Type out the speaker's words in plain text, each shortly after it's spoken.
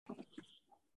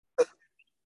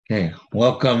Okay,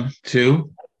 welcome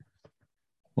to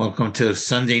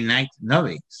Sunday Night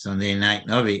Novi. Sunday Night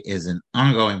Novi is an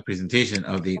ongoing presentation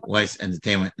of the Weiss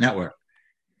Entertainment Network.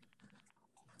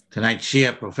 Tonight's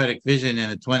Shia, prophetic vision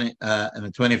in the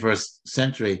 21st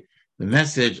century, the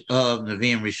message of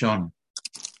Nevi'im Rishon.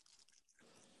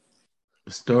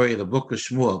 The story of the book of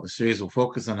Shmuel. The series will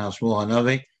focus on how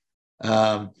Shmuel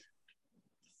Hanavi,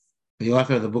 the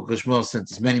author of the book of Shmuel, sent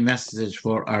as many messages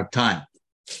for our time.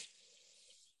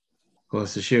 Of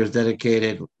course, the shir is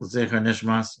dedicated Zecher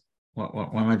Nishmas. Why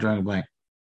am I drawing a blank?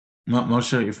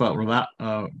 Moshe, you fought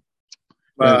Yerachmiel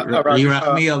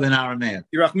ben Arameir.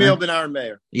 Yerachmiel ben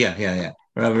Arameir. Yeah.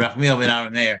 Yerachmiel ben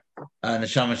Arameir.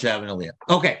 Neshama Shav and Aliyah.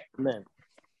 Okay. Amen.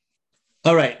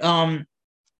 All right. I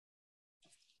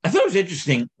thought it was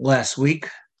interesting last week.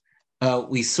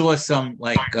 We saw some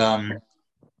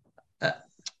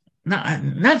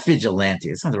not vigilante.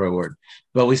 It's not the right word,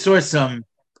 but we saw some.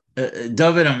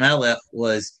 David HaMelech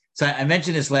was. So I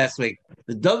mentioned this last week.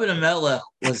 The David HaMelech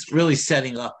was really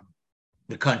setting up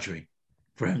the country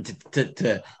for him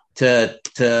to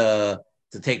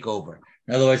take over.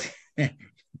 In other words,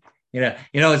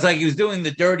 it's like he was doing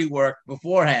the dirty work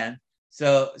beforehand,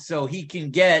 so he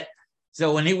can get.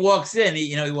 So when he walks in,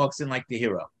 he walks in like the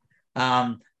hero.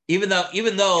 Even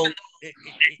though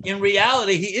in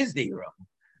reality he is the hero,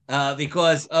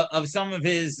 because of some of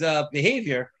his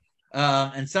behavior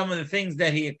and some of the things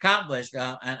that he accomplished.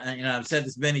 And I've said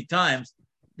this many times,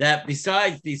 that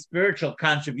besides the spiritual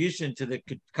contribution to the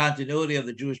continuity of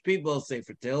the Jewish people, say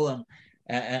for Tehillim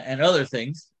and other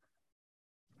things,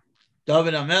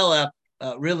 David HaMelech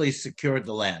really secured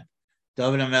the land.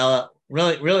 David HaMelech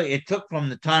really, it took from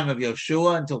the time of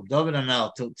Yeshua until David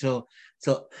HaMelech, till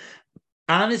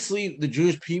honestly, the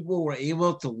Jewish people were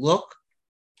able to look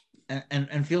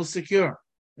and feel secure.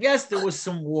 Yes, there was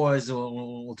some wars.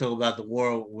 We'll talk about the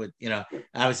war with,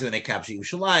 obviously when they captured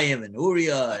Yerushalayim and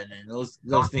Uriah and those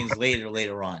things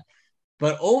later on.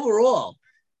 But overall,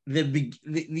 the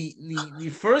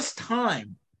first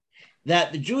time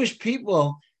that the Jewish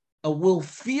people will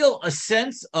feel a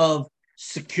sense of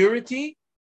security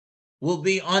will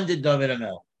be under David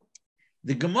HaMelech.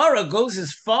 The Gemara goes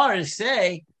as far as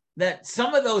say that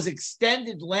some of those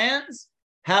extended lands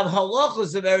have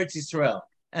halachos of Eretz Yisrael.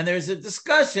 And there's a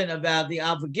discussion about the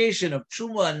obligation of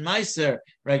Truma and Meiser,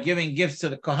 right, giving gifts to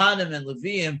the Kohanim and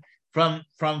Leviim from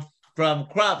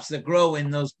crops that grow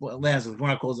in those lands, what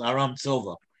Gemara calls Aram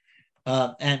Sova.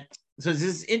 And so this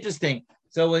is interesting.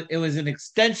 So it was an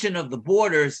extension of the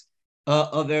borders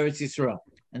of Eretz Yisrael.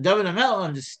 And David HaMelech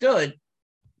understood,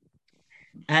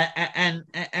 and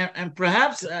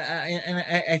perhaps,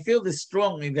 I feel this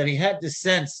strongly, that he had this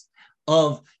sense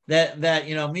of that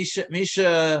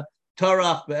Misha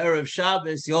Torah be'erev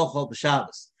Shabbos yochol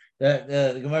b'Shabbos.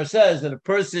 The Gemara says that a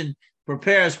person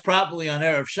prepares properly on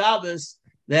erev Shabbos,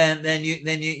 then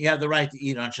you have the right to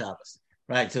eat on Shabbos,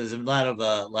 right? So there's a lot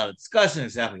of discussion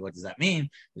exactly what does that mean.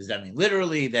 Does that mean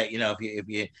literally that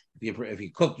if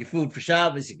you cook your food for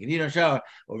Shabbos you can eat on Shabbos,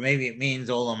 or maybe it means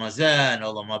olam hazeh and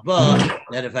olam haba,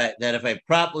 that if I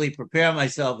properly prepare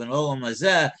myself in olam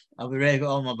hazeh, I'll be ready for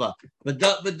olam haba. But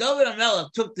David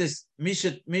HaMelech took this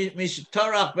Misha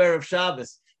Tarach Erev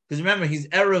Shabbos, because remember he's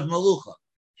Erev Malucha.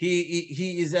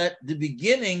 He is at the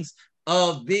beginnings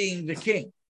of being the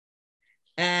king,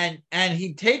 and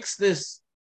he takes this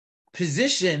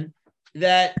position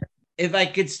that if I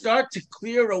could start to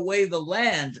clear away the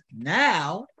land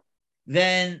now,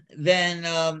 then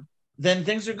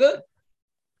things are good.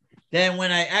 Then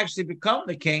when I actually become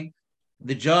the king,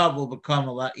 the job will become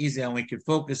a lot easier, and we could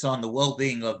focus on the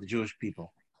well-being of the Jewish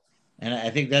people. And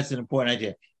I think that's an important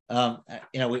idea.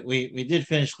 We did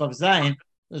finish Chav Zayin.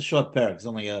 It's a short parak. It's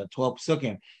only 12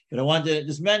 psukim. But I wanted to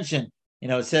just mention,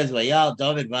 it says Vayal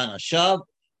David Van Ashav,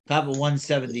 top of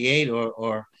 178,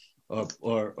 or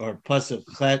pasuk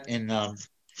chet in the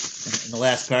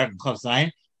last parak in Chav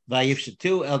Zayin.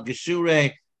 Vayifshatu El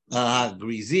Geshure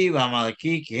Grizi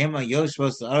V'Amaleki Kihima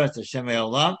Yoshvos Haaretz Hashem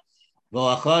Eolam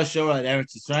V'Achar Shora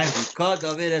Eretz Yisrael V'Kad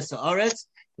David Es Haaretz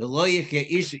V'Lo Yichya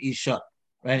Ish Isha.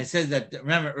 Right, it says that.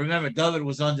 Remember, David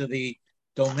was under the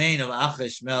domain of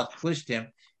Achish Melech Plishtim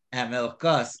and Melech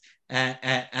Gus,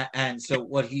 and so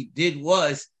what he did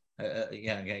was,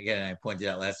 again, I pointed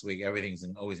out last week, everything's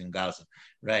always in Gaza,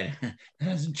 right? It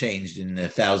hasn't changed in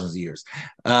thousands of years.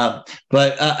 But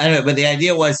the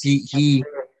idea was he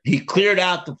cleared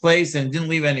out the place and didn't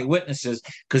leave any witnesses,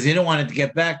 because he didn't want it to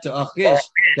get back to Achish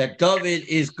that David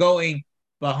is going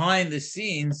behind the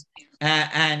scenes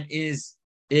and is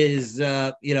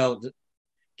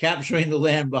capturing the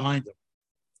land behind him.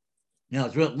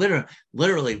 It's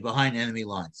literally behind enemy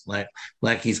lines,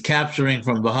 like he's capturing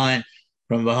from behind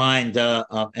behind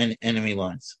enemy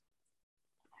lines.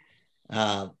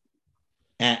 And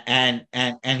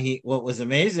he, what was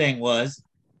amazing was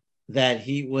that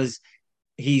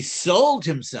he sold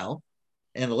himself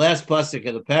in the last pasuk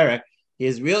of the parak. He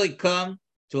has really come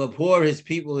to abhor his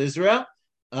people Israel,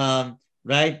 right?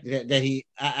 That he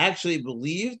actually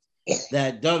believed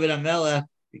that David HaMelech,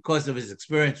 because of his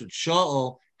experience with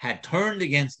Shaul, had turned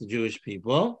against the Jewish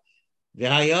people.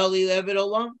 And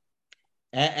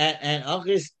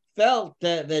Achish felt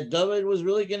that David was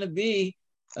really going to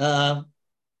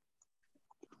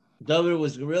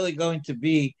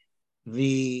be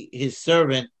his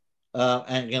servant,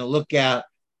 and going to look out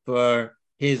for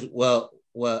his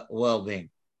well-being.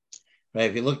 Right?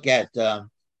 If you look at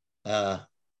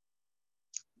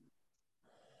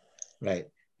right,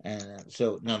 and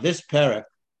so now this parak,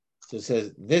 so it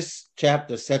says this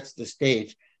chapter sets the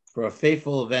stage for a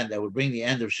fateful event that would bring the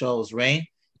end of Shaul's reign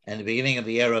and the beginning of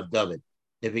the era of David.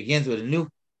 It begins with a new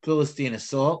Philistine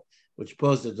assault, which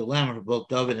posed a dilemma for both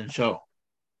David and Shaul.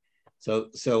 So,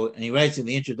 and he writes in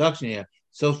the introduction here,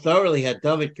 so thoroughly had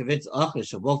David convinced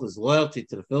Achish of both his loyalty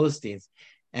to the Philistines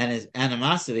and his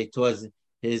animosity towards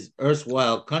his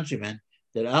erstwhile countrymen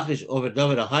that Achish offered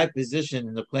David a high position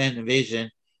in the planned invasion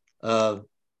of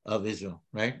Israel.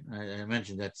 Right? I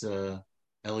mentioned that's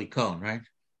Eli Cohen, right?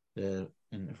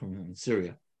 From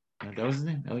Syria. That was his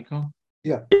name, Eli Cohen.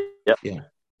 Yeah.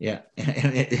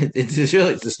 It's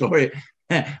really the story,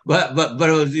 but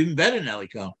it was even better than Eli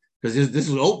Cohen, because this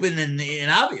was open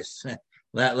and obvious.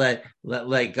 Like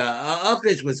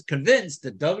Achish was convinced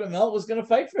that David HaMelech was going to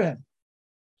fight for him.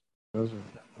 So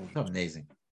amazing.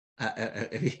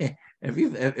 If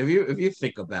you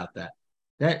think about that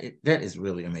is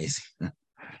really amazing.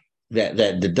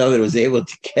 that David was able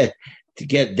to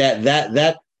get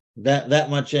that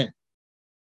much in.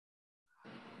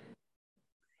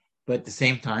 But at the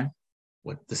same time,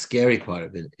 what the scary part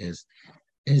of it is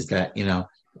that,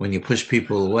 when you push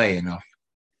people away enough,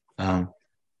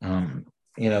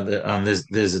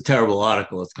 there's a terrible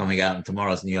article that's coming out in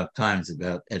tomorrow's New York Times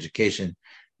about education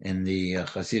in the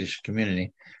Hasidic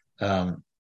community.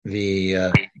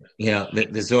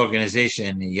 This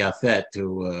organization, Yafet,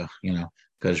 who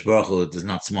Kadosh Baruch Hu does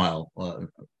not smile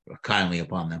kindly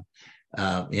upon them.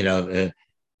 When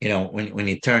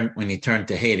you turn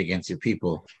to hate against your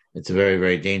people, it's a very,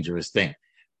 very dangerous thing.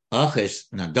 Achish,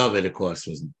 now David, of course,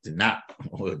 David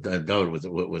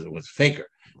was a faker,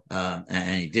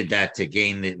 and he did that to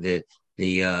gain the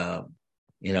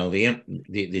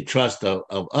trust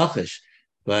of Achish.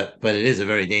 But it is a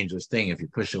very dangerous thing if you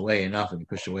push away enough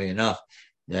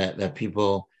that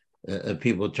people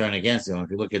turn against him. If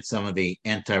you look at some of the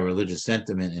anti-religious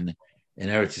sentiment in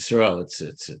Eretz Yisrael,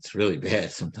 it's really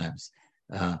bad sometimes.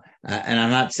 And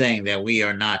I'm not saying that we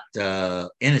are not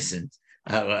innocent.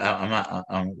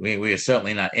 We are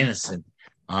certainly not innocent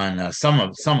on some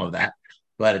of that.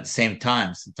 But at the same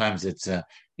time, sometimes it's if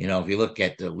you look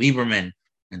at Lieberman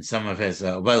and some of his,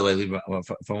 by the way,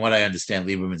 from what I understand,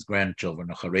 Lieberman's grandchildren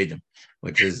are Haredim,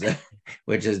 which is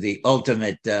the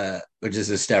ultimate, which is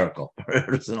hysterical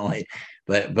personally.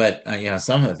 But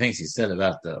some of the things he said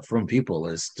about the Frum people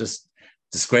is just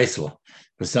disgraceful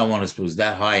for someone who's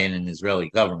that high in an Israeli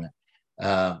government.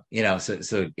 So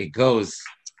it goes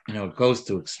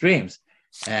to extremes,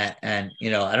 and I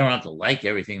don't have to like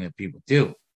everything that people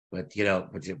do, but you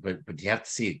have to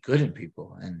see it good in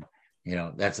people, and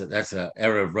that's a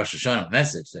era of Rosh Hashanah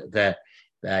message that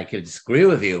I could disagree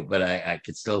with you, but I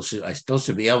still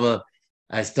should be able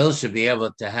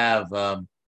to have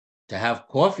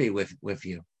coffee with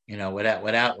you,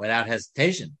 without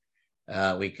hesitation.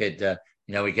 We could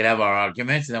have our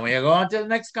arguments, and then we go on to the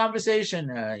next conversation.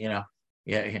 The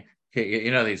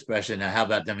expression, how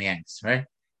about them Yanks, right?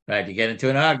 Right. You get into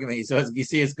an argument, you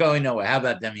see it's going nowhere. How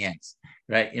about them Yanks,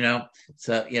 right?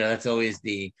 So that's always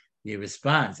the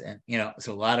response, and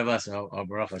so a lot of us are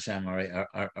Baruch Hashem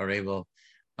are able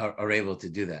to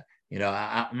do that.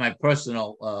 My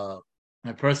personal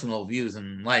views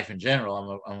in life in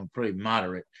general, I'm pretty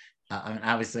moderate. I mean,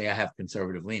 obviously, I have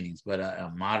conservative leanings, but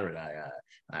I'm moderate.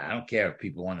 I don't care if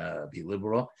people want to be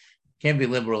liberal. Can't be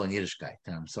liberal in Yiddishkeit.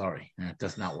 I'm sorry, it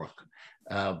does not work.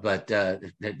 But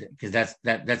because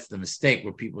that's the mistake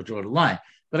where people draw the line.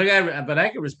 But I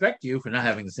can respect you for not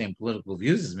having the same political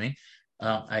views as me.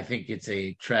 I think it's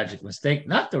a tragic mistake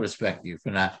not to respect you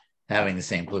for not having the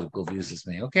same political views as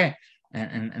me. Okay,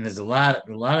 and there's a lot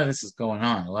of this is going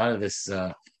on. A lot of this,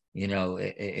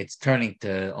 it's turning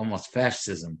to almost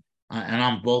fascism, and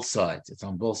on both sides. It's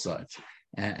on both sides,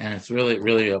 and it's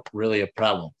really a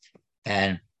problem.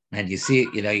 And you see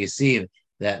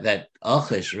that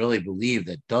Achish really believed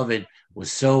that David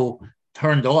was so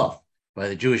turned off by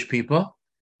the Jewish people,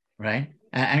 right?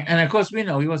 And of course, we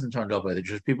know he wasn't turned off by the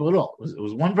Jewish people at all. It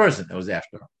was one person that was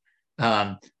after him.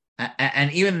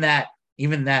 And even that,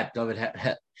 David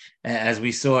had, as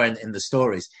we saw in the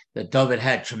stories, that David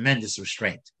had tremendous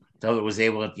restraint. David was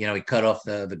able to, he cut off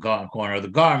the corner of the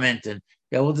garment, and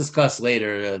we'll discuss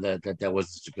later that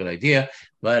wasn't such a good idea,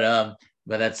 but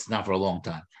that's not for a long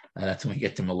time. That's when we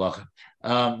get to Malachim.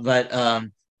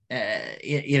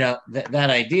 That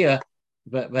idea,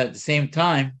 but at the same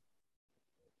time,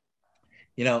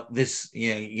 this,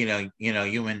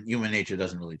 human nature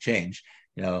doesn't really change.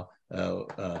 We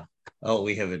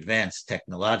have advanced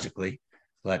technologically,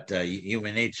 but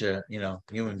human nature,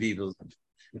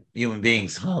 human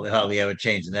beings hardly ever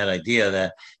change. And that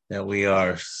idea that we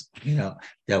are,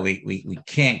 that we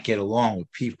can't get along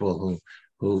with people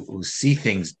who see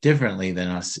things differently than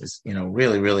us is,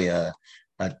 really, really a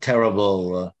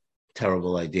terrible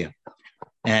idea.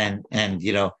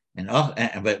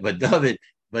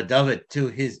 But David, to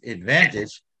his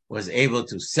advantage, was able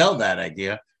to sell that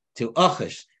idea to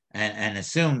Achish and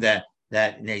assume that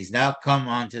he's now come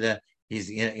onto we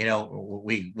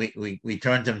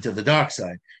turned him to the dark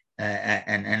side,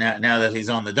 and now that he's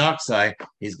on the dark side,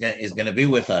 he's going to be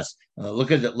with us.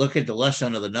 Look at the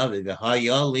lashon of the Navi,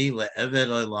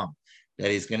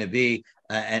 that he's going to be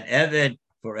an Eved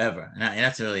forever, and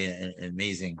that's really an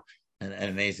amazing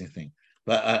thing.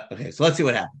 But okay, so let's see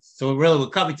what happens. So we're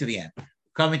coming to the end.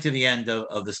 Coming to the end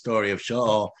of the story of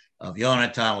Shaul, of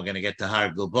Yonatan. We're going to get to Har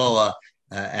Gilboa,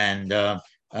 and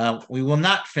we will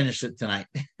not finish it tonight.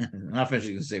 Not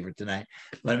finishing the Sefer tonight,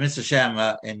 but Mr. Shem,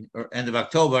 in end of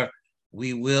October,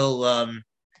 we will.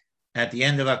 At the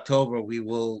end of October, we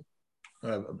will.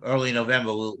 Early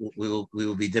November, we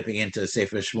will be dipping into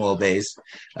Sefer Shmuel Beis.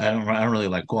 I don't really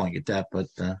like calling it that, but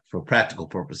for practical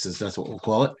purposes, that's what we'll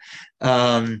call it.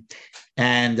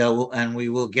 And we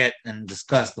will get and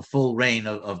discuss the full reign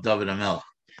of David HaMelech.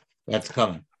 That's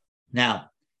coming now.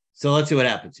 So let's see what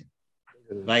happens.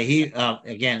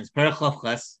 Again, it's Perek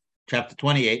Chavches, chapter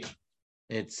 28.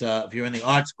 It's if you're in the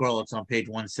Art Scroll, it's on page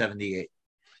 178.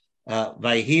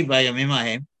 Vayhi vayamim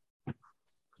hahem.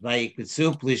 See,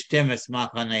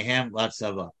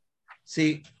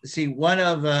 one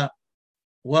of the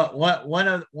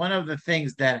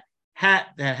things that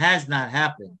has not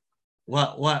happened.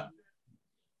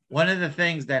 One of the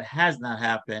things that has not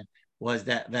happened was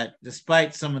that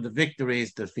despite some of the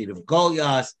victories, the defeat of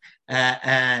Goliath,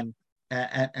 and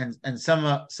some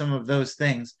of those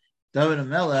things, David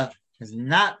HaMelech has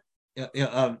not.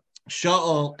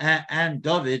 Shaul and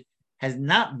David has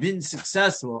not been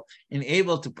successful in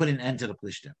able to put an end to the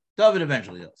Plishtim. David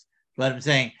eventually does, but I'm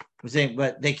saying,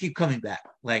 but they keep coming back.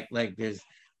 Like there's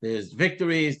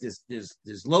victories,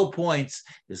 there's low points,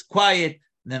 there's quiet,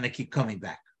 and then they keep coming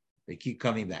back. They keep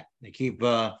coming back. They keep,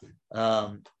 they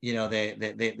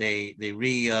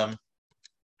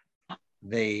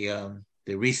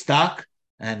restock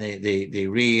and they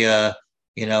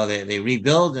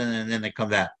rebuild and then they come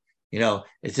back.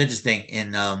 It's interesting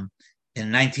in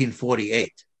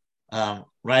 1948,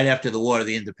 right after the War of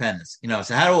the Independence.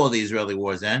 So how do all the Israeli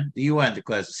wars end? The UN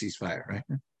declares a ceasefire, right?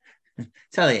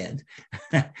 That's how they end.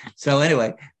 So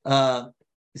anyway,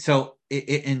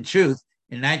 in truth,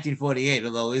 in 1948,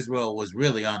 although Israel was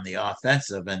really on the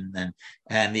offensive and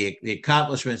the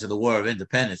accomplishments of the War of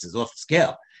Independence is off the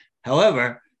scale.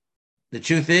 However, the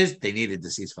truth is they needed the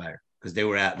ceasefire because they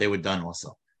were done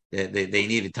also. They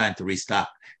needed time to restock.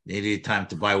 They needed time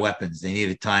to buy weapons. They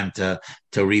needed time to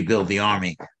rebuild the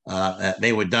army.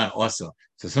 They were done also.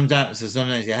 So sometimes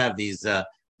you have these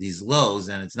lows,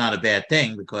 and it's not a bad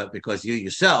thing because you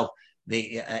yourself,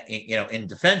 in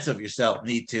defense of yourself,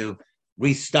 need to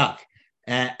restock.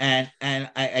 And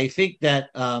I think that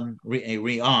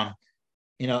rearm,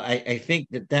 I think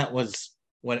that was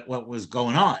what was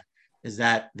going on, is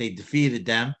that they defeated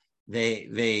them. There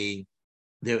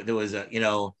was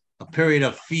a period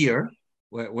of fear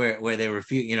where they were,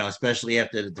 especially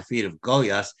after the defeat of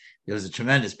Goliath, there was a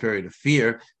tremendous period of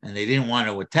fear, and they didn't want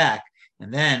to attack.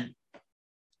 And then,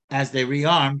 as they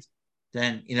rearmed,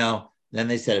 then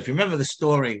they said, if you remember the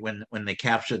story when they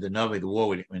captured the Navi, the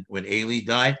war when Eli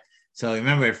died. So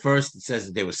remember, at first it says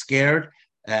that they were scared,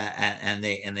 and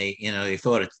they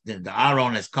thought the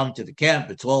Aaron has come to the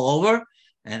camp, it's all over,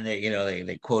 and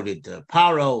they quoted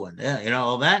Paro and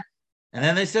all that, and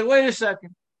then they said, wait a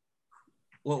second.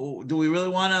 Well, do we really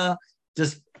want to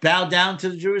just bow down to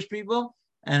the Jewish people?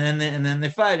 And then they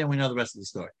fight, and we know the rest of the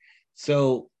story.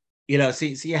 So so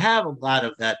you have a lot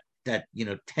of that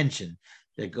tension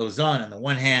that goes on. On the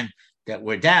one hand, that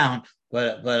we're down,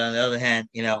 but on the other hand,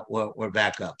 we're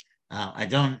back up. I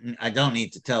don't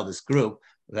need to tell this group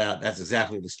that's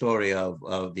exactly the story of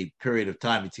the period of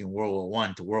time between World War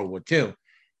One to World War Two.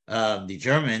 The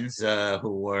Germans,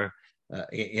 who were,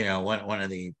 one of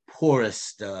the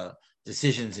poorest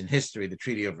decisions in history, the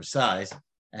Treaty of Versailles,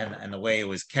 and the way it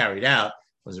was carried out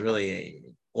was really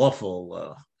an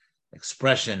awful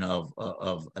expression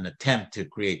of an attempt to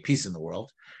create peace in the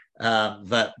world.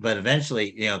 But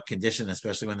eventually, condition,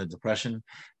 especially when the Depression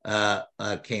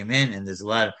came in, and there's a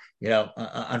lot of,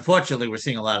 unfortunately, we're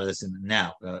seeing a lot of this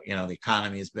now. The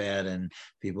economy is bad, and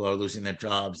people are losing their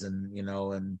jobs, and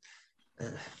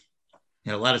a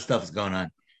lot of stuff is going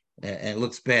on, and it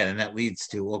looks bad, and that leads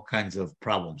to all kinds of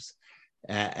problems.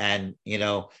 And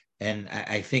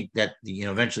I think that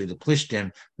eventually the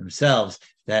Plishtim themselves,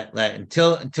 that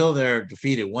until they're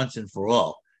defeated once and for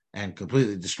all and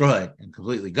completely destroyed and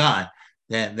completely gone,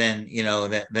 then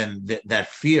that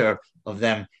fear of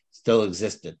them still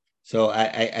existed. So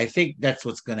I think that's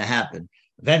what's going to happen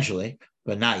eventually,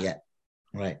 but not yet,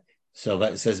 right? So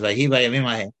but it says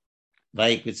it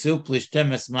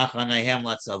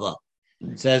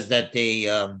says that they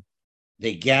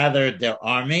gathered their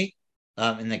army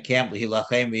in the camp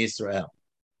Israel.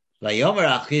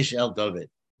 Vayomer Achish el David.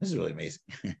 This is really amazing.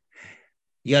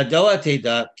 It's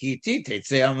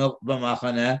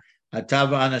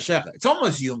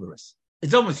almost humorous.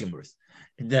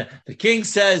 The king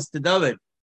says to David,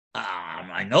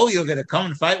 I know you're going to come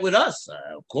and fight with us.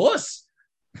 Of course.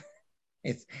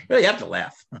 It's really, you have to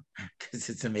laugh because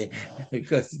it's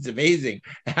amazing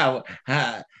how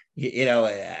David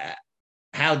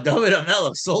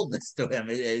HaMelech sold this to him.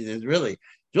 It's really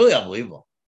unbelievable.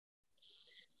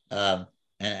 And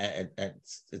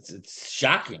it's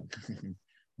shocking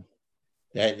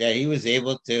that he was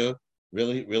able to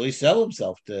really sell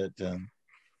himself to him.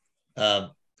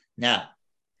 Now,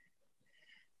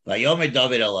 Vayomer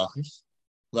David el Achish,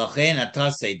 Lachen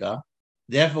ata seda,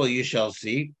 therefore you shall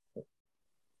see,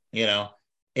 what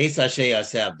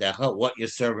your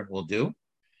servant will do.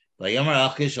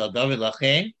 Vayomer Achish al David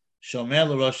Lachen, shomer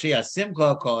l'roshi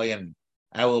asimcha kol hayamim.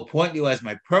 I will appoint you as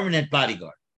my permanent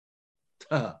bodyguard.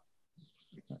 So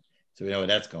we know where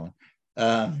that's going.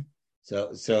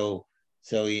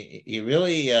 So he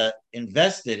really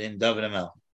invested in David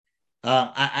HaMelech.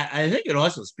 I think it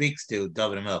also speaks to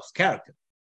David HaMelech's character.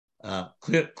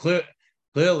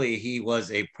 Clearly, he was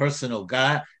a personable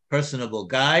guy,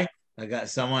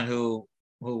 someone who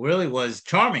really was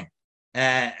charming,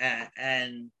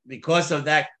 and because of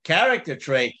that character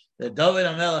trait that David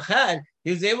HaMelech had,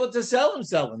 he was able to sell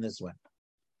himself in this way.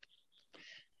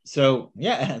 So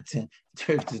yeah,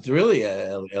 it's really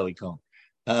Eli Cohen.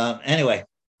 Anyway,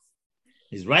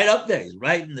 he's right up there. He's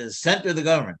right in the center of the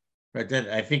government. Right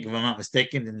there, I think, if I'm not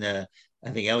mistaken, I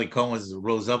think Eli Cohen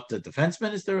rose up to defense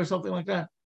minister or something like that.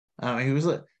 He was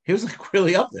like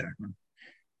really up there.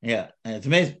 Yeah, and it's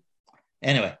amazing.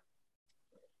 Anyway,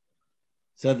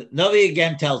 so the Navi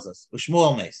again tells us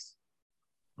Shmuel Mace,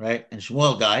 right? And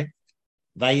Shmuel died.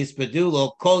 Vayispedu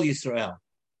lo kol Yisrael.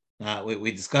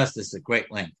 We discussed this at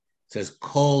great length. It says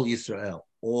kol Yisrael.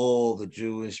 All the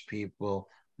Jewish people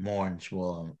mourn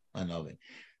Shmuel Hanavi.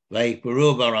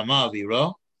 Vayikberu barama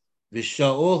v'ro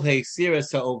v'shaul he'ksira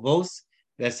sa'ovos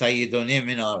v'sayidonim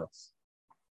min aretz.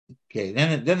 Okay,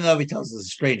 then the Navi tells us a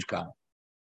strange comment.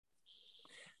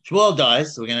 Shmuel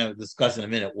dies, so we're going to discuss in a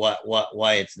minute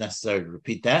why it's necessary to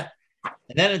repeat that.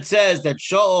 And then it says that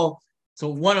Shaul. So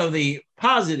one of the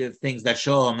positive things that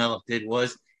Shaul HaMelech did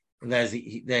was that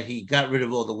he got rid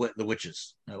of all the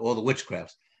witches, all the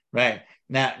witchcrafts. Right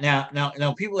now,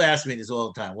 people ask me this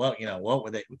all the time. Well, what were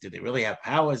they? Did they really have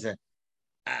powers? And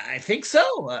I think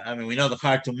so. I mean, we know the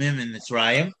Chartumim in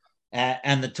Mitzrayim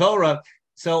and the Torah.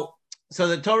 So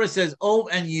the Torah says, "Oh,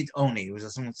 and Yid Oni." It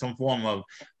was some form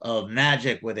of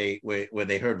magic where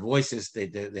they heard voices. They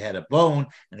had a bone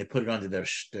and they put it under their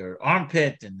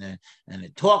armpit and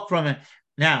it talked from it.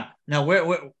 Now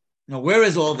where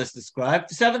is all this described?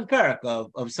 The seventh parak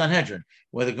of Sanhedrin,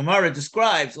 where the Gemara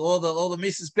describes all the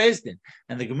Mises based in,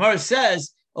 and the Gemara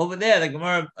says over there, the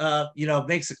Gemara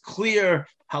makes a clear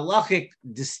halachic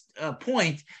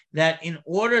point that in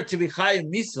order to be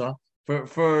Chayim Misa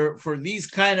for these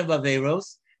kind of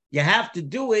averos, you have to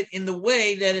do it in the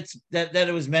way that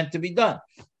it was meant to be done.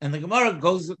 And the Gemara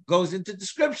goes into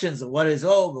descriptions of what is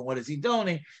Ov and what is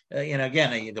Idoni.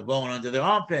 Again, the bone under their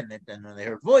armpit, and they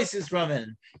heard voices from it,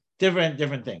 and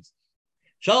different things.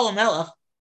 Shaul HaMelech,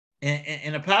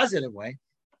 in a positive way,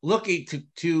 looking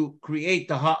to create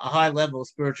a high level of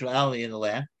spirituality in the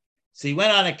land. So he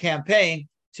went on a campaign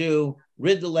to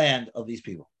rid the land of these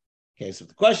people. Okay, so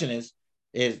the question is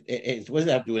what does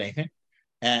that have to do with anything?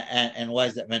 And why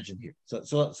is that mentioned here? So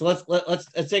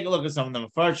let's take a look at some of them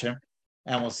first,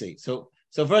 and we'll see. So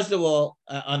So first of all,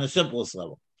 on the simplest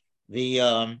level, the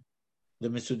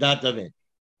Misudat David.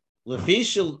 Lefi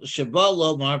Shabal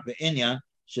Lomar Be'inyan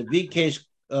Shabikesh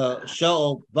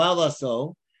Shaol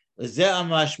Balaso Leze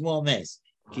Amar Shmuel Mes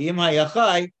Ki Im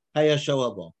Hayachai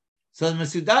Hayashoabo. So the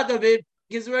Misudat David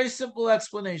gives a very simple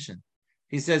explanation.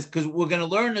 He says, because we're going to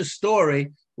learn a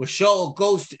story where Shaul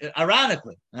goes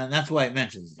ironically, and that's why it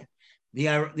mentions it.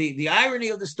 The irony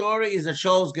of the story is that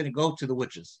Shaul is going to go to the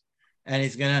witches, and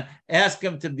he's going to ask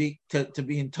him to be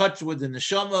in touch with the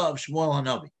neshama of Shmuel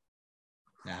Hanavi.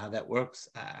 Now, how that works,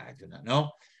 I do not know.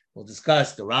 We'll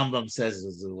discuss. The Rambam says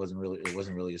it wasn't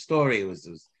really a story. It was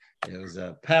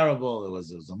a parable. It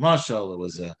was a mashal. It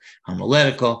was a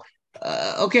homiletical.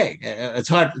 Okay, it's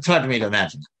hard for me to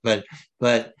imagine, but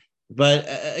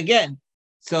again,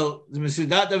 so the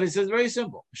Misudat David says very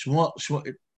simple.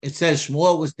 It says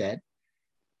Shmuel was dead.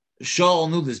 Shaul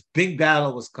knew this big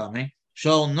battle was coming.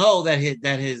 Shaul knew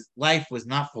that his life was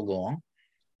not for long,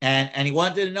 and he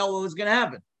wanted to know what was going to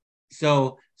happen.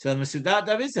 So the Misudat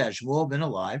David said, Shmuel been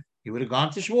alive, he would have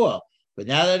gone to Shmuel, but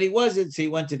now that he wasn't, so he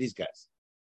went to these guys.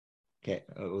 Okay,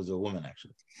 it was a woman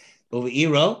actually. Over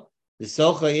Ero, the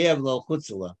Socha Yev Lo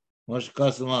Chutzala, Moshe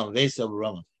Kosalam Vesa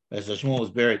Barama. So Shmuel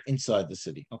was buried inside the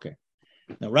city. Okay.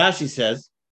 Now Rashi says,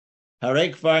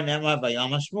 Harei Kfar Nemar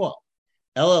Bayama Shmuel.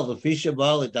 Ela Lefisha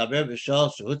Baal Ledaber B'Shal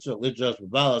Shehutzah Lidros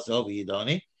B'Balas Over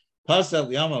Yidoni.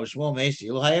 Pasav Yama Shmuel Meisi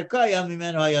Ilu Hayakaya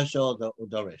Mimenu Hayashol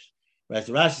Udoresh. Right.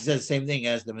 So Rashi says the same thing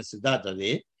as the Misudat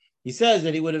David. He says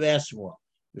that he would have asked Shmuel.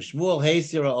 Shmuel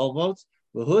Heisira Ovot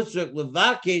V'Hutzrak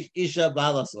Levakish Isha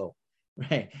Balaso.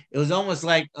 Right. It was almost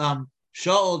like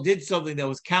Shaul did something that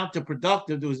was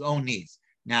counterproductive to his own needs.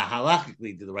 Now,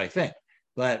 halachically, did the right thing,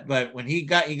 but when he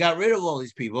got rid of all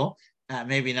these people,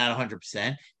 maybe not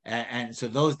 100%, and so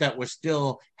those that were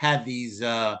still had these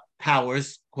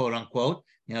powers, quote unquote,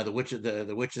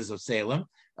 the witches of Salem.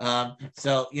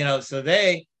 So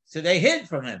they hid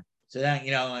from him. So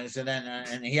then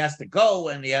and he has to go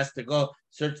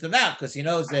search them out because he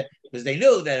knows that because they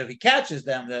knew that if he catches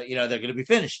them, that they're going to be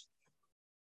finished.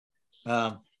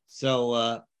 So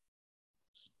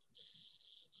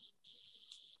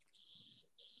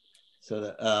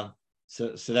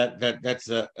that's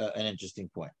an interesting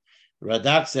point.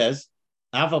 Radak says,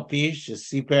 "Afal pi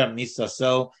shesiper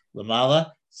misaso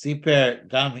lamala siper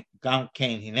gam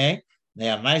kain hine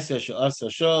ne'amaisa she'asa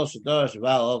shol shador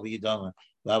sheval over yidoma."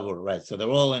 Right. So they're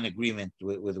all in agreement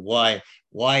with why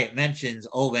it mentions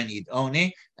Oven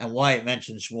Yidoni and why it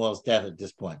mentions Shmuel's death at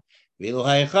this point. V'ilu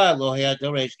hayachad lo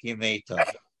hayadoresh ki meita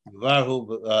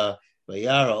v'varhu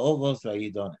v'yara ovos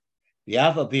v'yidoni.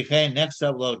 V'yafa pichein next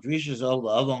up lo drishas ol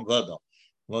avon godol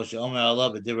Moshe Omer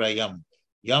Allah b'divrei yom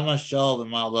yama shol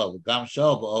v'ma'alo v'gam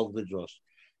shol b'ov l'drosh.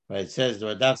 Right. It says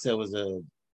the Radak said it was a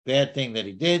bad thing that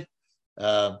he did.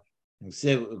 Ksiv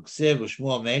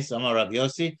Shmuel Meis Amar Rav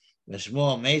Yossi.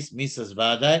 Shmuel Meis Misas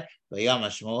Vadai Vayama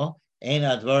Shmuel Ein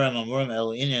Advarim Amurim El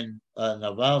Inyan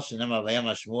Naval Shenema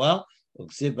Vayama Shmuel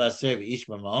Uksib Baser V'ish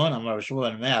B'Maon Amar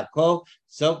Shmuel and Me'akol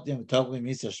Soktim Tokli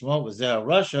Misas Shmuel V'Zer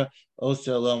Russia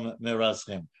Oselom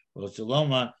Meraschim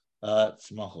Oseloma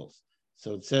Tzmachos.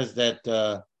 So it says that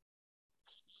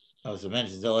also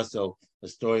mentions also a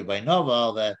story by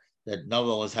Noval that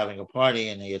Noval was having a party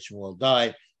and yet Shmuel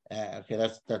died. Okay,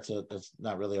 that's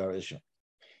not really our issue.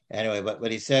 Anyway,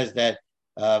 but he says that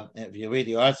if you read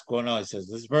the article, he says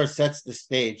this verse sets the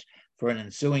stage for an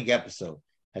ensuing episode.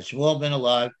 Had Shmuel been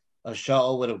alive,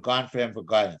 Shaul would have gone for him for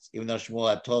guidance, even though Shmuel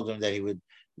had told him that he would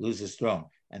lose his throne,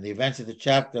 and the events of the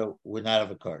chapter would not have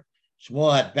occurred.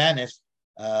 Shmuel had banished,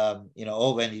 Ov and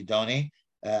Yidoni,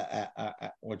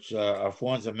 which are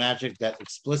forms of magic that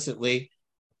explicitly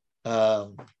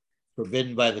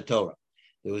forbidden by the Torah.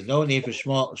 There was no need for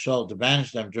Shaul to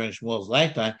banish them during Shmuel's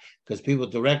lifetime because people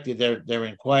directed their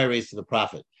inquiries to the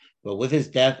prophet. But with his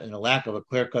death and the lack of a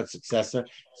clear-cut successor,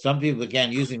 some people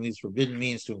began using these forbidden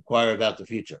means to inquire about the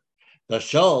future. Thus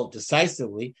Shaul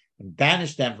decisively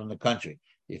banished them from the country.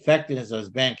 The effectiveness of his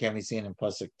ban can be seen in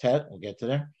Pasuk Tet. We'll get to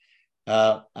there.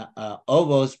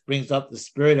 Ovos brings up the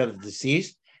spirit of the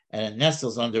deceased and it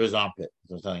nestles under his armpit, as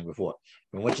I was telling you before,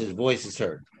 from which his voice is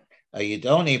heard. A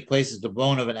Yidoni places the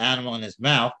bone of an animal in his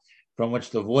mouth from which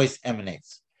the voice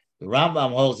emanates. The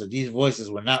Rambam holds that these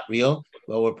voices were not real,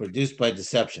 but were produced by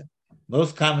deception.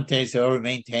 Most commentators, however,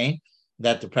 maintain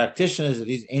that the practitioners of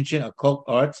these ancient occult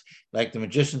arts, like the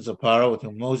magicians of Paro with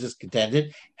whom Moses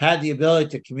contended, had the ability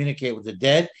to communicate with the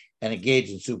dead and engage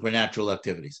in supernatural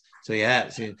activities. So you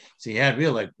had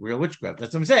real witchcraft.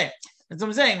 That's what I'm saying. That's what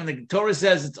I'm saying. When the Torah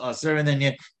says it's usher, and then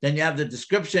you have the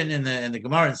description in the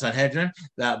Gemara in Sanhedrin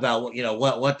about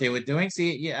what they were doing.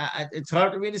 See, it's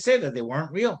hard for me to say that they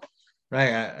weren't real,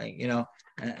 right?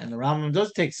 And the Rambam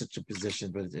does take such a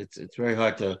position, but it's very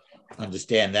hard to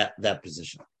understand that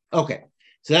position. Okay,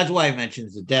 so that's why he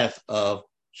mentions the death of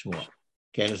Shmuel.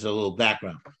 Okay, there's a little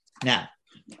background. Now,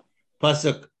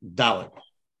 Pasuk Dalet.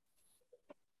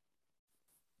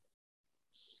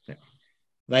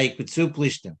 Vayikutsu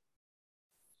Plishtim.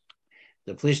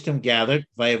 The Plishtim gathered.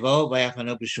 Vayavo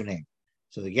Vayachanu B'Shunem.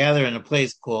 So they gather in a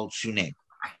place called Shunem.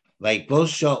 Vayikvos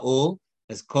Shaul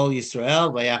is called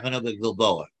Yisrael Vayachanu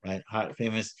B'Gilboa. Right,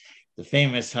 the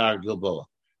famous Har Gilboa.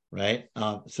 Right,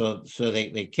 so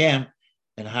they camp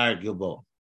in Har Gilboa.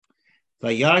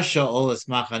 Vayar Shaul is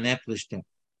Machane Plishtim.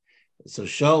 So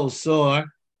Shaul saw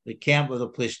the camp of the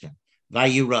Plishtim.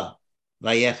 Vayira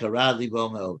Vayechara Libo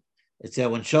Meod. It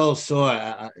said when Shaul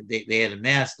saw they had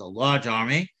amassed a large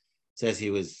army, it says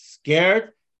he was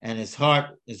scared and his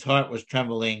heart was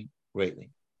trembling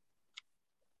greatly.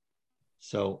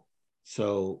 So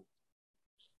I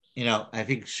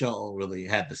think Shaul really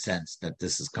had the sense that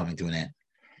this is coming to an end,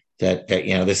 that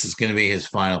this is going to be his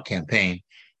final campaign,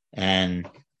 and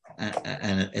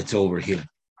it's over here.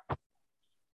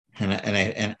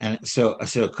 And so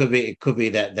it could be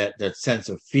that sense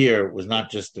of fear was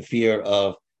not just the fear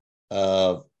of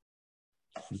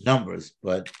numbers,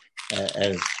 but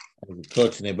as the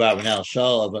quotes in the Abarbanel,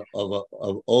 Shaul of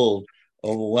old,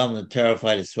 overwhelmed and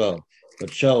terrified as well. But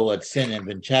Shaul had sinned and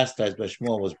been chastised by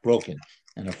Shmuel was broken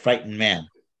and a frightened man,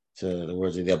 to the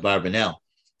words of the Abarbanel.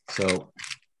 So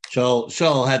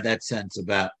Shaul had that sense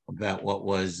about what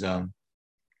was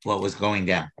going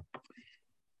down.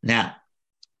 Now,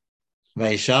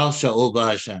 Vayishal Shaul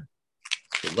ba'Hashem,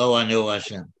 lo anu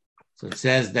Hashem. So it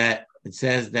says that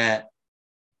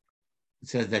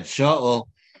Shaul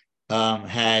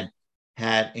had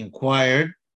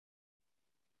inquired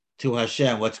to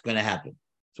Hashem what's going to happen.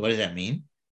 So what does that mean?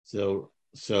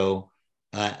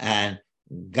 And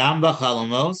Gamba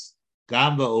Chalamos,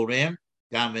 Gamba Urim,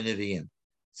 Gamba Nevi'im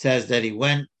says that he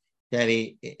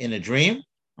in a dream.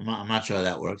 I'm not sure how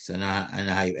that works. I know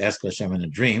how you ask Hashem in a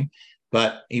dream,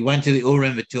 but he went to the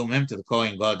Urim V'Tumim, to the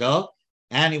Kohen Gadol,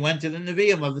 and he went to the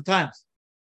Nevi'im of the times,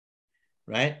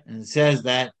 right? And it says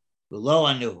that below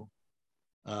Anu.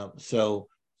 So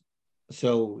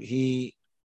he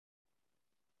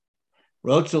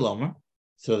wrote Salomer.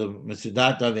 So the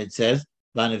Mesudat David says,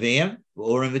 V'Nevi'im,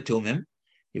 V'Urim V'Tumim.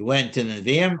 He went to the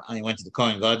Nevi'im, and he went to the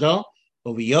Kohen Gadol,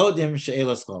 Uviyodim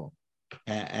She'elas Chol,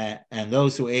 and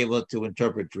those who are able to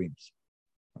interpret dreams.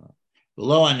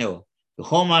 Below Anu,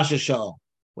 V'Chol Masha Sha'ol,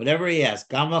 whatever he asked,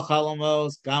 Gamba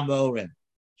Chalomos, Gamba Urim,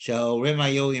 Sha'orim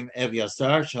Ayoim Ev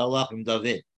Yasar, Sha'alachim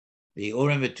David. The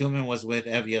Urim V'Tumim was with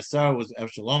Ev Yasar, was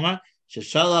Avshalomah,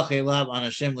 Sheshalach Elav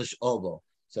Anashim Lish'olbo.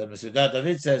 So Mesudat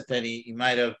David says that he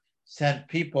might have sent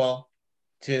people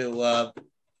to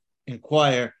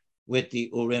inquire with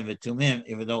the Urim V'Tumim,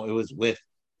 even though it was with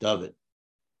David.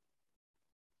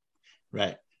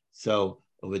 Right. So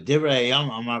with Divrei Hayom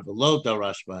Amar V'lo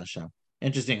Darash B'Hashem.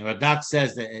 Interesting. Radak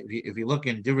says that if you look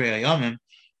in Divrei Hayomim,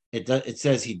 it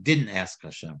says he didn't ask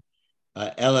Hashem.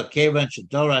 Ela Kevan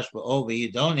Shadorash Ba'o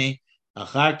V'Yidoni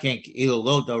Achar Ken Ki'ilu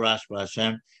Lo Darash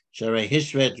B'Hashem Sharei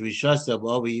Hishret Rishasa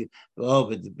Ba'o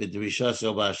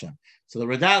V'Rishasa B'Hashem. So the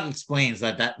Radak explains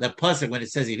that pasuk, when it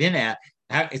says he didn't ask,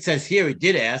 it says here he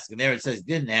did ask, and there it says he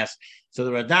didn't ask. So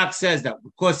the Radak says that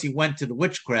because he went to the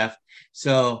witchcraft,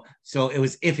 so it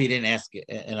was if he didn't ask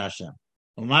in Hashem.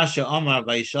 Umasha Omar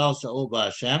Vayishal Shaul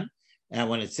ba'Hashem, and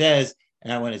when it says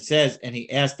and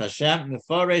he asked Hashem,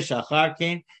 Meforesh Achar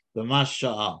Kain b'Mash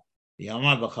Sha'al. The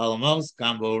Omar b'Chalamos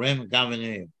Gam b'Urim Gam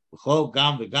b'Nevi'im b'Chol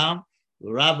Gam b'Gam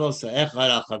v'Rabo Sa'echad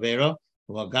al Chavero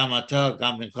v'Gam Atar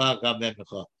Gam B'Cha Gam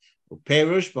B'Cha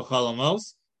uPerush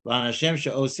b'Chalamos v'Anashem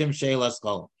she'osim she'elas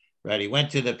chol. Right, he went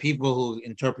to the people who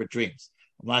interpret dreams.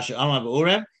 Umasha Omar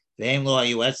b'Urim ve'em lo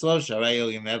hayu etzlo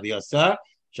sharayu yimev yasar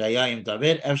shayayim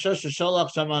David efshar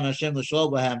shesholach shaman Hashem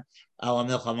l'shol b'hem al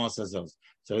milchamos hazos.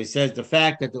 So he says the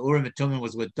fact that the Urim and Tumim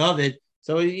was with David,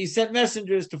 so he sent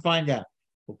messengers to find out.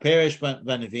 Who perished by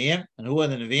Nevi'im, and who are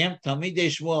the Nevi'im?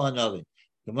 Talmidei Shmuel HaNavi.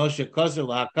 The Moshe Koser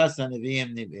L'Hakas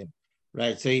HaNevi'im Nevi'im.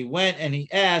 Right. So he went and he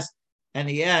asked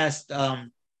the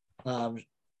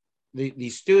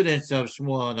students of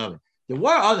Shmuel HaNavi. There were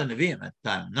other Nevi'im at the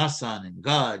time, Nasan and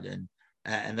Gad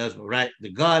and those were right.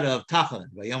 The God of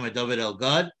Tachalin, Vayomer David El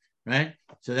Gad, right?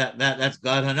 So that's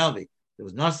Gad HaNavi. There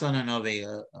was Nasan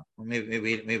HaNavi,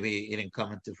 maybe he didn't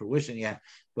come into fruition yet,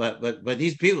 but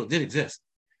these people did exist.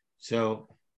 So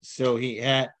he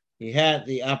had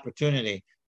the opportunity,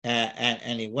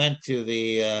 and he went to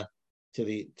these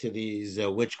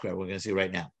witchcraft. We're going to see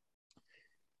right now.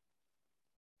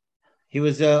 He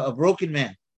was a broken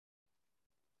man.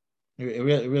 It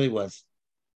really was.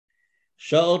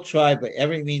 Shaul tried by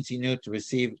every means he knew to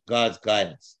receive God's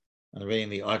guidance. I'm reading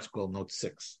the article, note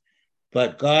 6.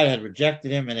 But God had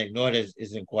rejected him and ignored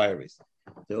his inquiries.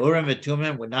 The Urim and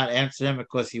Thummim would not answer him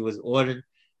because he was ordered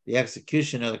the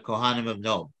execution of the Kohanim of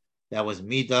Nob. That was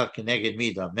Midah Keneged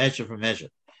Midah, measure for measure.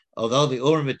 Although the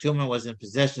Urim and Thummim was in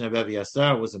possession of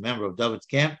Eviasar, was a member of David's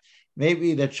camp,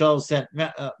 maybe that Shaul sent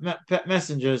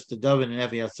messengers to David and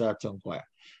Eviasar to inquire.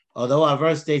 Although our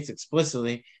verse states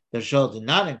explicitly that Shaul did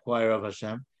not inquire of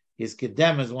Hashem, he is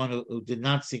condemned as one who did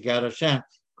not seek out Hashem,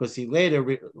 because he later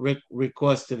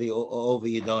recourse to the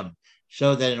Oviyidonim,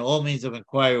 showed that in all means of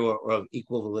inquiry or of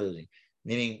equal validity,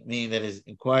 meaning that his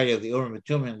inquiry of the Urim and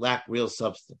Thummim lacked real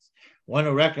substance. One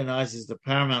who recognizes the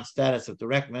paramount status of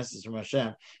direct message from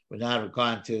Hashem would not have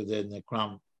gone to the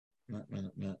Nekram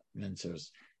Mincers,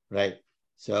 right?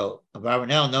 So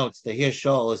Abarbanel notes that here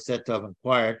Shaul is said to have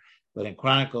inquired, but in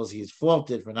Chronicles he is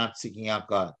faulted for not seeking out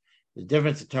God. The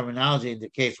difference in terminology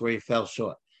indicates where he fell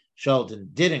short. Shaul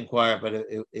did inquire, but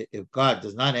if God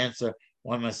does not answer,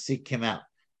 one must seek him out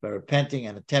by repenting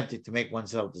and attempting to make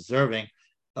oneself deserving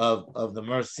of the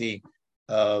mercy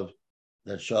of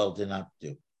that Shaul did not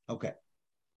do. Okay.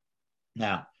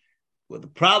 Now, the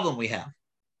problem we have,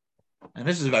 and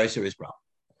this is a very serious problem,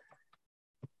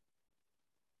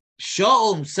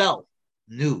 Shaul himself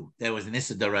knew there was an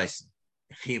Issa Daraisa,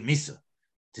 Misa,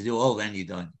 to do all that you're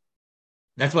doing.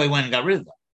 That's why he went and got rid of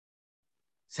them.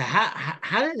 So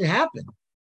how did it happen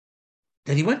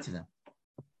that he went to them?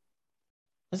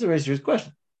 That's a very serious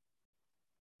question.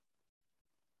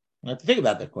 I have to think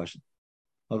about that question.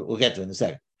 We'll get to it in a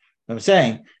second. But I'm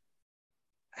saying,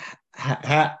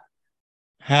 how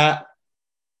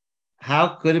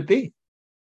could it be?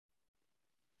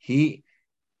 He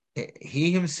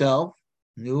himself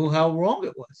knew how wrong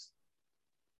it was.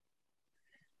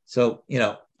 So,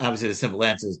 obviously the simple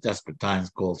answer is desperate times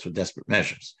calls for desperate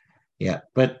measures. Yeah,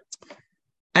 but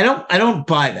I don't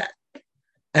buy that.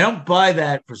 I don't buy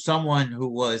that for someone who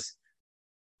was,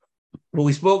 what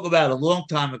we spoke about a long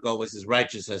time ago was as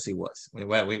righteous as he was. We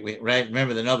right?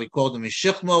 Remember the Navi called him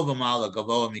Shichmo v'mala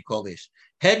gavoa mikolish,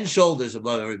 head and shoulders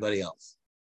above everybody else.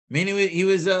 Meaning he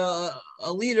was a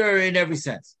leader in every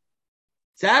sense.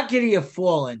 So how could he have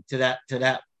fallen to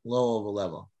that low of a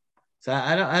level? So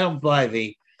I don't buy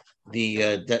the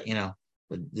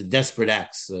desperate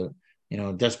acts.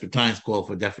 Desperate times call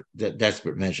for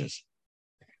desperate measures.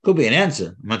 Could be an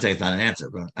answer. I'm not saying it's not an answer,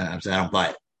 but I'm saying I don't buy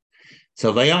it.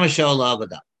 So Vayama Shaul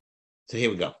Avada. So here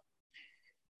we go.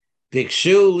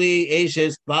 Bikshu li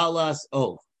eshes balas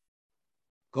ov.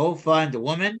 Go find the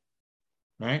woman,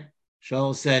 right?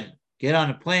 Shaul said, get on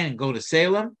a plane and go to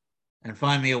Salem and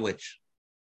find me a witch.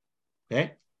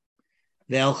 Okay?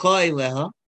 Ve'alcha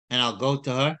ileha, and I'll go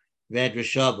to her,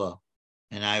 ve'drashaba,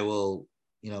 and I will,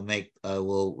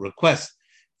 will request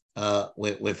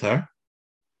with her,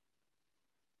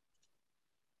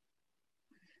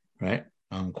 right?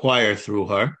 I'll inquire through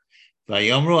her.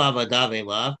 Vayomru avadav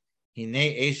elav, hine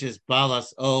eshes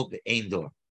balas o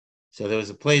be'eindor. So there was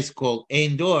a place called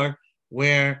Eindor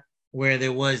where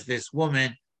there was this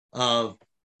woman of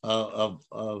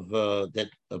that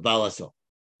balaso.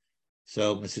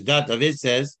 So Mesudat David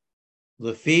says,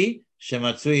 Lefi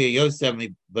shematsuya Yosef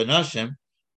banashim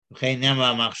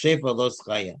v'cheinema machshefa los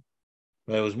chaya.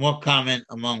 But it was more common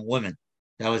among women.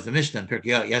 That was the Mishnah in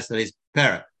Pirkei yesterday's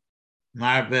parak.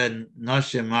 Marbe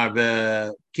noshim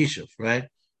marbe kishuv, right?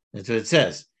 That's what it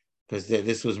says, because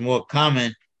this was more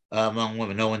common among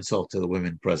women. No insult to the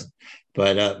women present,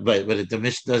 but the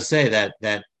Mishnah does say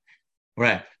that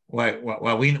right.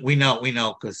 Well, we know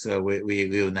because we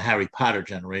live in the Harry Potter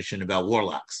generation about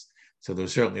warlocks. So there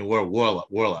certainly were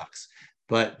warlocks,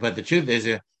 but the truth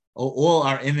is, all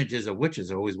our images of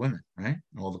witches are always women, right?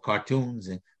 All the cartoons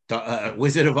and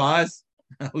Wizard of Oz,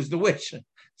 who's the witch?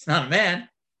 It's not a man,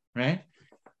 right?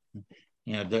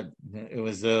 It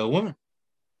was a woman.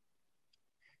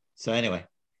 So anyway,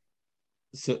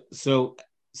 so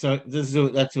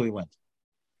that's who he went.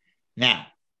 Now,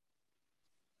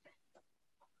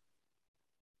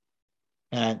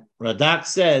 and Radak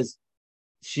says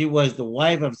she was the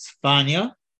wife of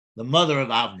Sfania, the mother of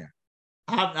Avner.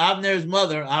 Avner's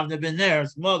mother, Avner ben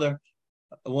Ner's mother,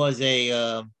 was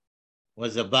a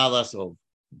balasov.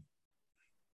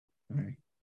 Right.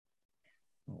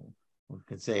 We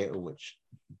could say a witch.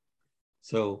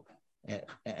 So, and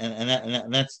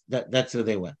that's who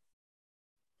they went.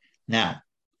 Now,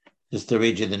 just to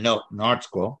read you the note in Art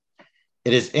Scroll,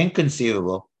 it is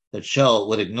inconceivable that Shaul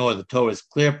would ignore the Torah's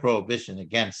clear prohibition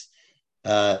against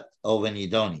Oven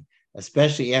Yidoni,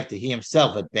 especially after he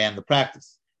himself had banned the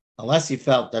practice, unless he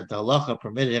felt that the halacha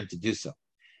permitted him to do so.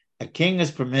 A king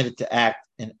is permitted to act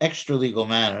in extra-legal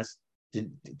manners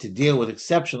to deal with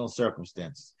exceptional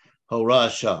circumstances. Hora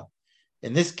Shah.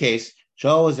 In this case,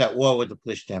 Shaul was at war with the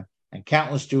Plishtim, and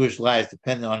countless Jewish lives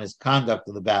depended on his conduct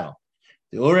of the battle.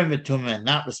 The Urim and Tumim had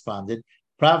not responded,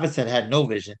 prophets had no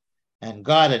vision, and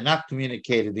God had not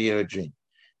communicated via a dream.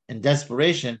 In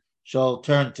desperation, Shaul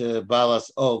turned to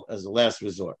Balas Og as the last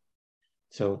resort.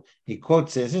 So he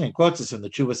quotes this from the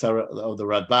Chuvas of the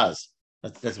Radbaz.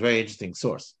 That's a very interesting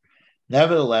source.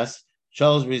 Nevertheless,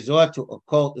 Shaul's resort to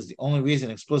occult is the only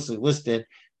reason explicitly listed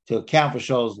to account for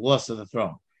Shaul's loss of the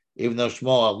throne, even though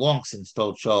Shmuel had long since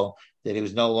told Shaul that he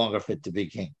was no longer fit to be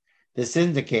king. This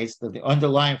indicates that the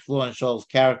underlying flaw in Shaul's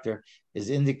character is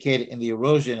indicated in the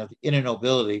erosion of the inner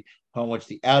nobility upon which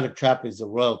the outer trappings of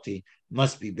royalty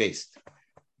must be based.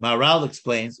 Maharal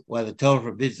explains why the Torah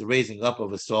forbids the raising up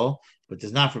of a soul, but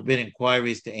does not forbid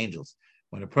inquiries to angels.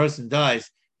 When a person dies,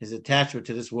 his attachment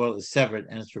to this world is severed,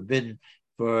 and it's forbidden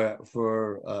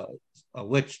for a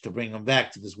witch to bring him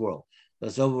back to this world,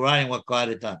 thus overriding what God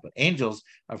had done. But angels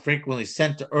are frequently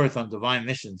sent to earth on divine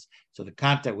missions, so the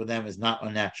contact with them is not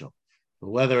unnatural. But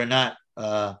whether or not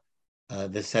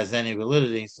this has any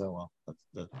validity, that's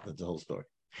the whole story.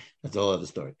 That's a whole other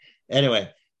story. Anyway,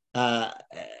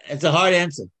 it's a hard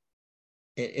answer.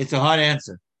 It's a hard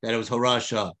answer that it was Hora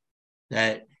Shah.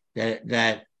 That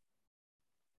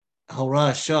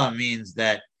Hora Shah means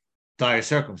that dire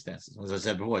circumstances. As I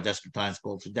said before, desperate times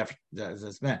calls for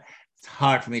this man. It's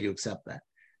hard for me to accept that.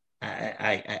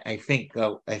 I think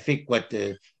what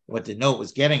the note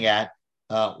was getting at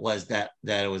was that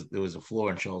there was a flaw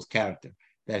in Shaul's character,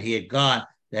 that he had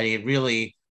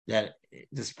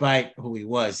despite who he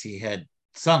was, he had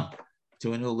sunk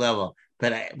to a new level.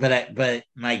 But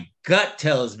my gut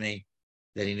tells me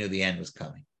that he knew the end was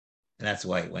coming, and that's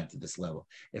why he went to this level.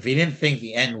 If he didn't think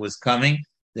the end was coming,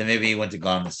 then maybe he wouldn't have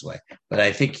gone this way. But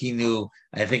I think he knew.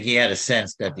 I think he had a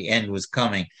sense that the end was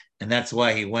coming, and that's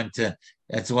why he went to.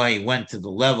 That's why he went to the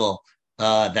level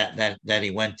that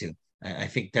he went to. I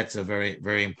think that's a very,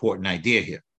 very important idea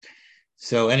here.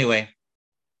 So anyway,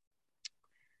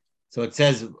 so it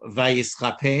says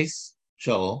Vayischapes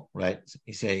Shaul, right?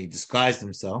 He said he disguised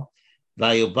himself.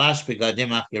 Vayubash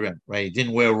begadim achirim, right? He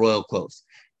didn't wear royal clothes.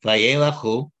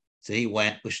 Vayelachu, so he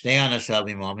went. Ushnei anashav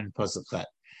imam in pasuk chet.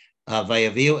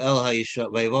 Vayaviu el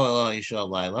ha'isha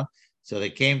laila. So they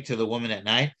came to the woman at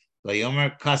night.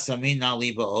 Vayomer kasami na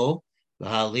liba'o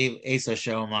v'haliv esa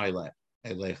she'omar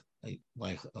alecha.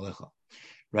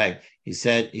 Right. He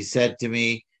said to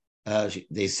me,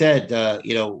 they said,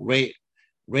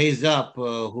 raise up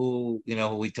who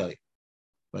we tell you.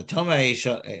 But Tomer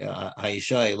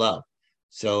Haisha love.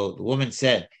 So the woman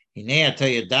said, Hinei I tell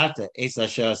your doctor, Esa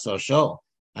Shah Sosho,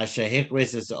 Asha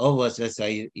Hikris is ovas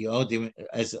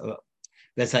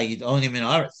Vesayid in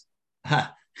Aris.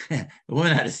 The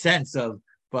woman had a sense of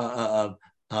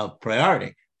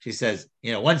priority. She says,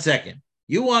 1 second.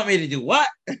 You want me to do what?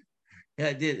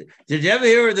 Did you ever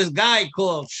hear of this guy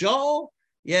called Shaul?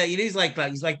 Yeah, he's like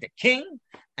the king,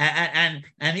 and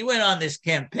he went on this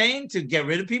campaign to get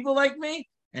rid of people like me,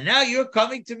 and now you're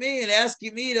coming to me and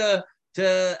asking me to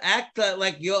act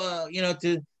like you're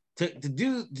to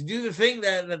do the thing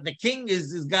that the king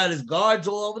is got his guards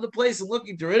all over the place and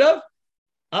looking to rid of.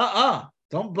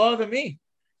 Don't bother me.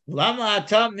 Lama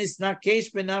ata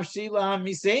misnakesh benafshi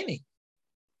miseni.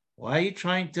 Why are you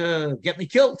trying to get me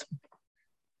killed?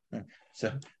 So it's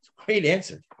a great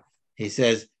answer. He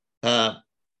says,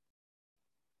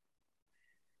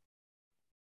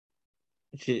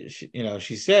 she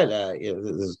said, this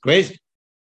is crazy.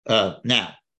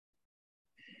 Now,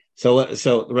 so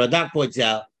Radak points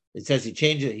out, it says he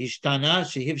changed it. Hishtana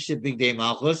shehivshit big day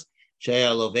malchus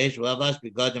sheya lovesh v'avash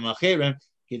begadim acherim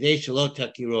kidei shelo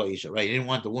takiro isha. Right, he didn't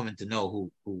want the woman to know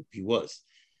who he was.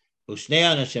 Ushnei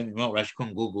anashem Rashi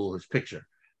couldn't Google his picture.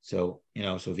 So,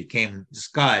 so if he came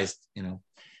disguised,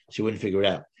 she wouldn't figure it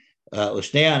out. So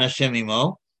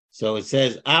it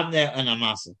says, Abner and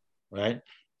Amasa, right?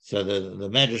 So the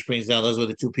Medrash brings down, those were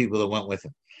the two people that went with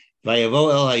him.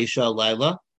 Vayavo el ha'isha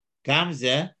laila,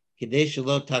 gamzeh kidei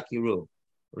shelo takiru.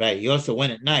 Right, he also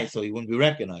went at night, so he wouldn't be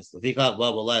recognized. With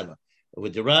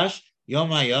the Rash,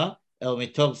 Yomaya el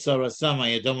mitov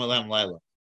sarasama yadom alam laila.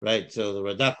 Right, so the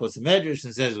Radak quotes the Medrash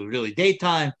and says it was really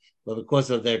daytime, but because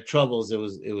of their troubles, it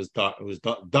was dark. It was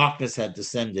darkness had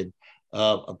descended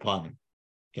upon him.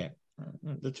 Okay,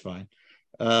 that's fine.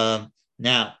 Now,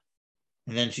 and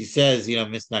then she says,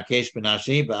 Misnakesh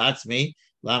benashi ba'atzmi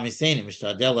lamiseni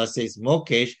mishtadel says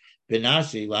mokesh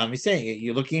benashi lamiseni.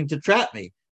 You're looking to trap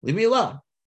me. Leave me alone.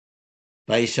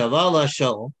 Vayishavala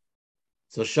Shaul.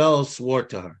 So Shaul swore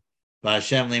to her.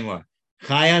 V'Hashem limor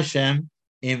Chai Hashem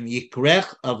im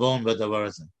yikrech avon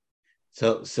b'davarazim.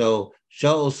 So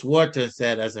Shaul swore to and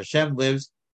said, as Hashem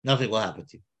lives, nothing will happen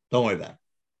to you. Don't worry about it.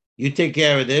 You take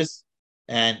care of this,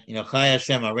 and Chai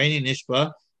Hashem Areni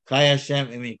Nishba, Chai Hashem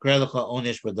Imikre Lecha O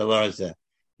Nishba Davar Zeh.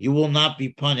 You will not be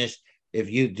punished if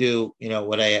you do,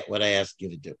 what I ask you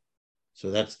to do.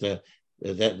 So that's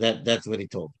that's what he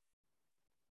told.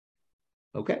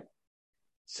 Okay.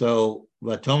 So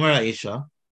Vatomer Aisha.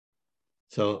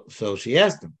 So she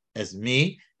asked him, as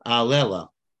me, Alela.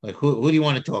 Like who do you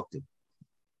want to talk to?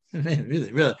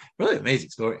 really amazing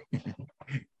story.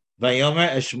 Vayomer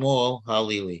Shmuel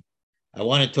Halili. I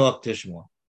want to talk to Shmuel.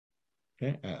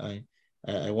 Okay,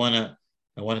 I want to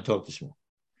talk to Shmuel.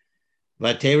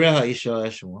 Vatera Haisha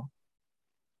Shmuel.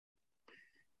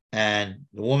 And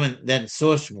the woman then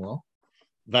saw Shmuel.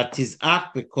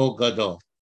 Vatizak b'kol gadol,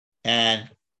 and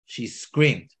she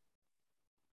screamed.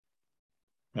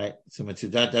 Right. So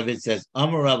Metzudat David says,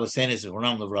 Amar Rabbi Senis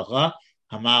Ronam Levracha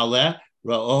Hamaleh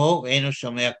Ra'oho Ve'enu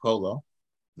Shomea Kolo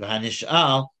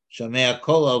V'Hanishal Shomea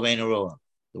Kolo Ve'enu Roa.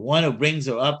 The one who brings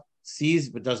her up sees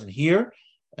but doesn't hear,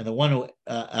 and the one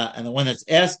that's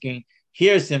asking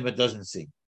hears him but doesn't see.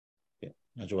 Okay.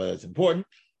 Not sure why that's important.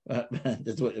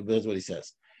 That's what he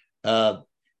says. And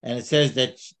it says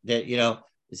that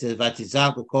it says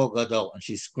Vatizak b'kol gadol, and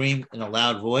she screamed in a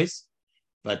loud voice.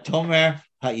 Vatomer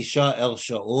Haisha el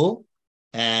Shaul,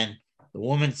 and the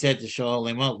woman said to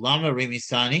Shaul, Lama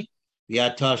rimisani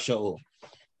v'ata Shaul.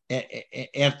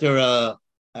 After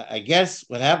I guess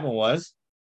what happened was,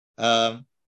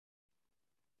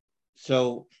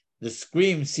 so the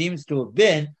scream seems to have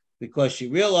been because she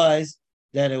realized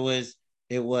that it was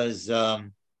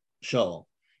Shaul.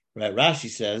 Right? Rashi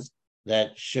says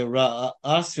that Shira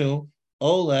Asu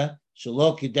Ola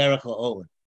Shaloki Derech Ola.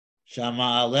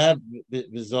 Shama Aleb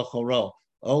Bizochoro,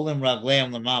 Olim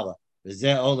Ragleim Lamala,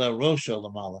 Vize Ola Rosho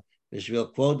Lamala,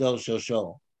 Vishvil Quodo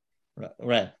Shosho.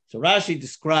 Right. So Rashi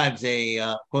describes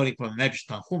quoting from Medrash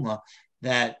Tanchuma,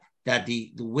 that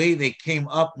the way they came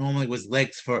up normally was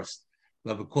legs first.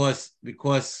 But because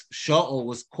Shaul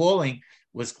was calling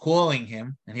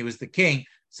him, and he was the king,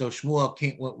 so Shmuel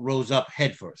rose up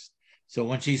head first. So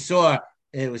when she saw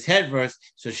it was head first,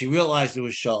 so she realized it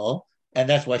was Shaul, and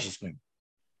that's why she screamed.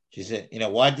 She said,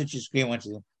 why did she scream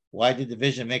why did the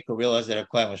vision make her realize that her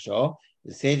client was Shaul?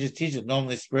 The sages teach that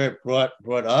normally spirit brought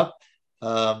up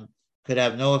could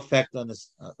have no effect on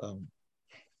this,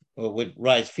 or would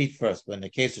rise feet first. But in the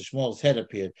case of Shmuel's head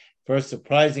appeared, first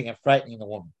surprising and frightening the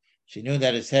woman. She knew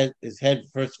that his head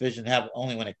first vision happened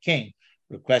only when a king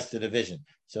requested a vision.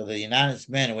 So the unanimous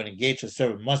man who would engage her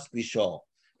servant must be Shaul.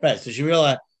 Right. So she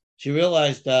realized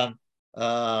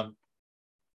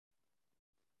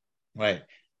right.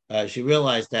 She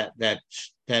realized that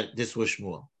this was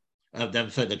Shmuel. So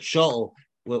that Shaul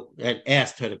had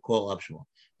asked her to call up Shmuel.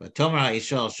 But Tomer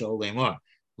Ha'ishal Shaul Lemor,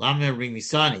 Lamer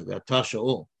Rimisani, V'ata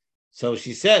Shaul. So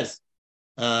she says,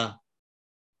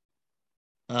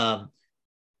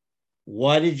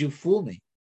 why did you fool me?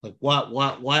 Like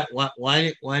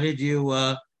why did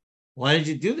you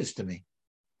do this to me?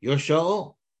 You're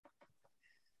Shaul,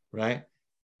 right?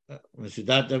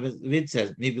 Metzudat David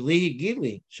says, Mibli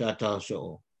Gili Shatal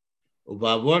Shaul.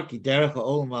 Ubavor ki derech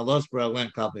ha'olam alos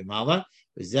b'raglen kalpei mala,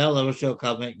 v'zel l'rosho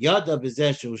kalpei yada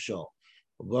b'zeh shu Shaul.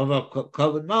 Ubavor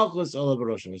kavod malchus ola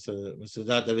b'rosho. So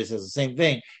that David says the same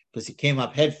thing because he came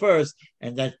up head first,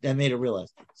 and that made her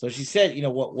realize. So she said,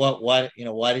 why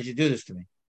did you do this to me?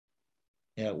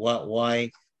 What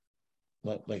was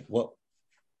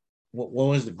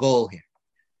the goal here?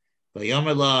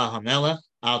 V'yomer la hamelech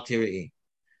al tirei.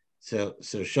 So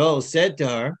Shaul said to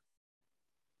her,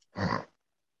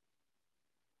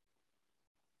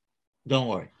 don't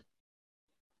worry.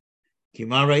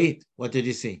 Kima ra'it. What did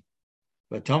you see?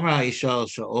 V'tomer ha'isha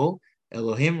Shaul,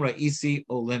 Elohim ra'isi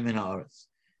olim min ha'aretz.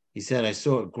 He said, I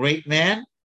saw a great man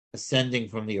ascending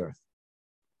from the earth.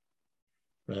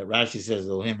 Rashi says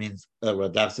Elohim means,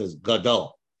 Radak says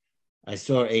gadol. I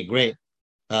saw a great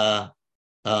man.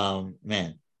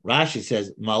 Rashi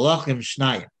says malachim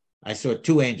shnayim. I saw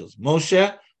two angels,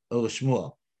 Moshe or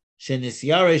Shmuel.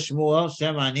 Shenisyare Shmuel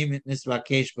shem ani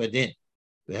nisvakesh badin.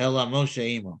 V'hela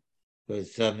Moshe imo.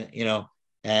 Because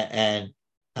and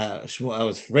Shmuel, I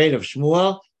was afraid of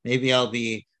Shmuel. Maybe I'll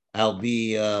be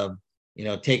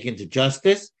taken to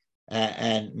justice.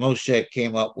 And Moshe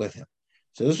came up with him.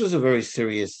 So this was a very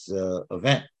serious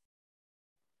event.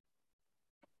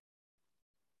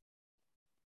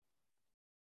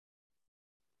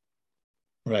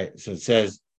 Right. So it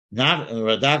says,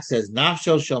 Radak says,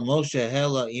 Nafsho shel Moshe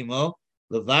hela imo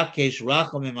levakesh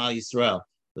rachamim al Yisrael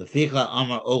leficha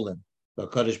amar olim.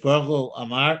 V'kadosh Baruch Hu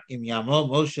amar im yamo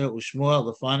Moshe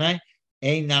u'Shmuel lefanai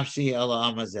ein nafshi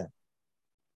ela amazeh.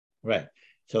 Right.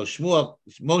 So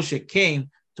Moshe came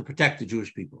to protect the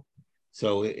Jewish people.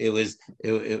 So there's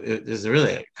a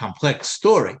really complex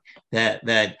story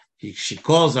that she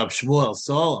calls up Shmuel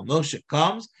Saul, and Moshe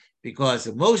comes, because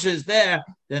if Moshe is there,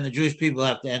 then the Jewish people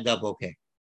have to end up okay.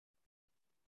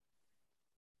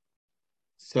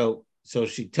 So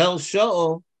she tells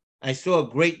Shaul, I saw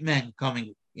great men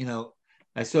coming,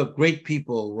 I saw great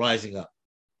people rising up.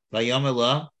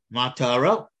 Vayamela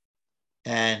Mataro.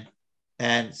 And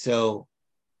so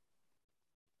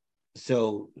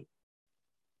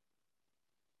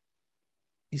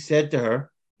he said to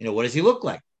her, what does he look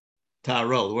like?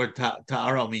 Taro. The word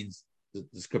Taro means the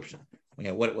description.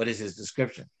 What is his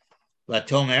description?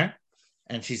 Latomer,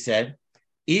 and she said,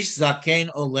 Ish zaken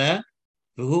oleh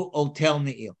v'hu otel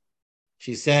me'il.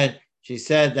 She said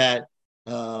that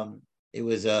it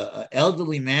was a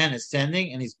elderly man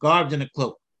ascending, and he's garbed in a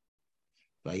cloak.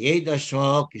 Vayeda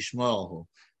Shaul kishmohu.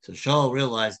 So Shaul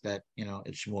realized that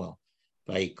it's Shmuel.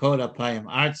 Vayikod apayim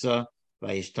arza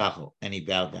vayishtachu, and he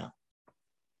bowed down.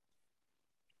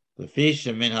 Lefish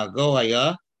min hago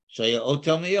haya shaya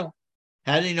otel me'il.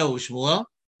 How did he know it was Shmuel?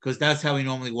 Because that's how he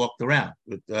normally walked around,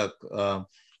 with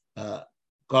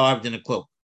garbed in a cloak.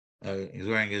 He's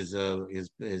wearing his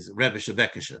Rebbe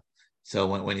Shebekisha. So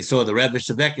when he saw the Rebbe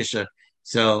Shebekisha,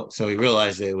 so he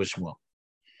realized that it was Shmuel.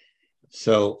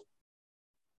 So,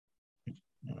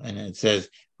 and it says,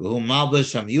 right?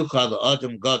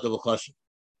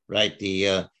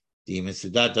 The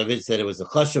Mesudat David said it was a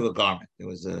chashuv garment. It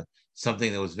was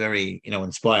something that was very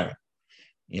inspiring,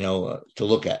 to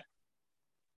look at.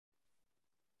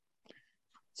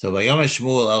 So Vayom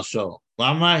Shmuel El Shaul,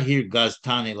 Lama here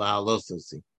Gaztani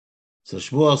Lahalososi. So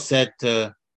Shmuel said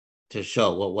to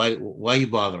Shaul, well, why are you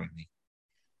bothering me?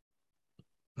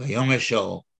 Vayom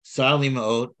Shaul, Sarli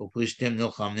Ma'od Uplishtim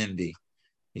Nilcham Nimbi.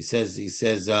 He says,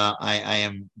 I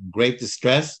am in great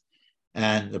distress,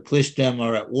 and the Plishtim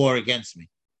are at war against me.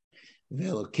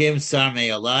 Velokim Sarmei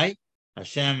Alai,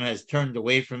 Hashem has turned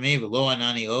away from me. Velo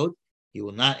Anani Od, he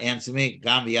will not answer me.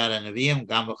 Gam B'yad Neviim,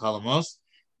 Gam B'Chalamos.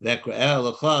 He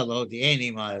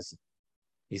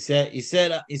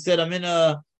said, I'm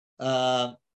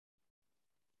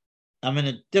in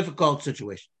a difficult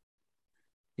situation.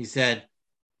 He said,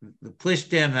 the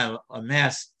Plishtim have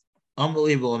amassed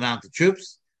unbelievable amount of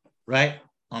troops, right,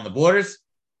 on the borders.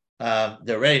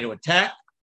 They're ready to attack.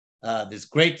 There's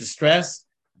great distress.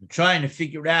 I'm trying to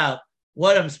figure out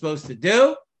what I'm supposed to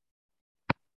do.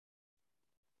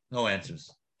 No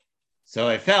answers. So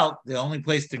I felt the only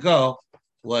place to go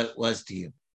was to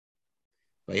you.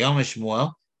 Vayom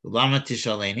Shmuel, Lama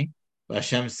Tishaleni,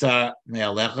 Vashem Sar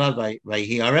Me'alecha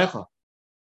Vayhi Arecha.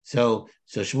 So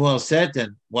Shmuel said,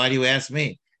 then why do you ask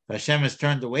me? Hashem has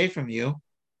turned away from you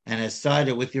and has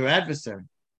sided with your adversary.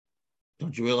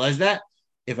 Don't you realize that?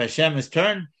 If Hashem has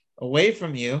turned away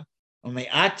from you, David,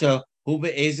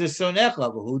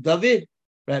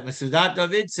 right? Mesudat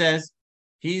David says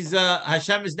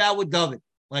Hashem is now with David.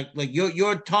 Like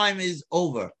your time is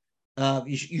over.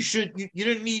 You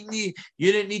didn't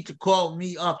need to call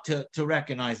me up to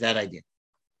recognize that idea.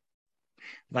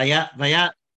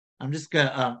 Vayat. I'm just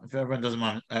gonna if everyone doesn't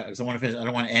mind, because I want to finish. I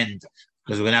don't want to end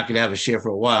because we're not going to have a share for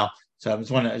a while. So I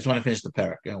just want to finish the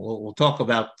parak. We'll talk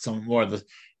about some more of the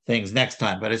things next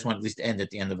time, but I just want to at least end at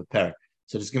the end of the parak.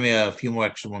 So just give me a few more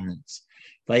extra minutes.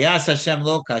 Vayas Hashem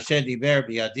lo kasher diber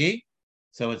biyadi.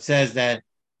 So it says that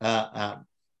and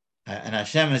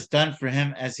Hashem has done for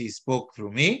him as he spoke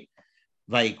through me.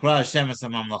 Vayikra Hashem es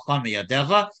hamamlacha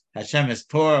miyadecha. Hashem has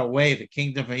tore away the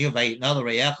kingdom from you. Vayitnal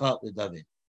reyecha l'David.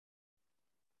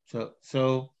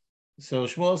 So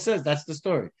Shmuel says that's the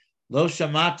story. Lo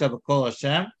shamata b'kol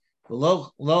Hashem,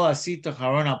 lo asita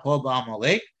charon apol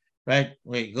ba'amalek. Right,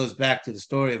 where it goes back to the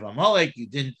story of Amalek. You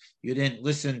didn't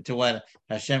listen to what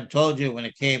Hashem told you when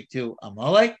it came to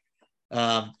Amalek.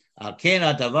 And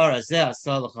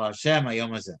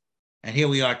here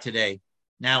we are today.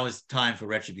 Now is time for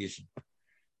retribution.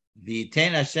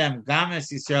 Hashem games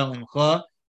Yisrael imcha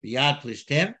b'yad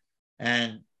plishtim,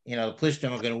 and the plishtim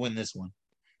are going to win this one.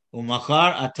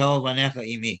 Umachar atol vanecha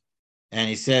imi, and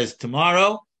he says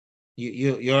tomorrow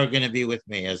you're going to be with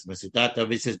me, as Mesudat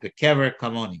David says bekever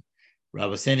kamoni.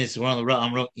 Rabbi Senis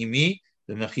Amro imi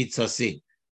the mechitzasi.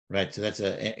 Right, so that's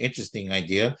an interesting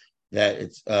idea that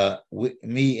it's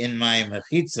me in my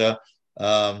mechitza,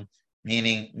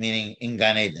 meaning in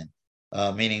Gan Eden,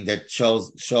 meaning that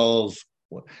Shaul's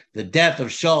the death of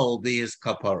Shaul will be his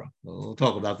kapara. We'll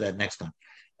talk about that next time.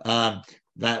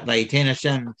 That Vayitain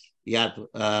Hashem Yad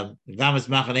Gamas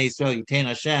Machanei Yisrael Yitain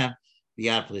Hashem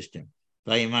Yad Plishtim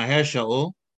Vayimaher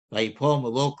Shaul Vayipol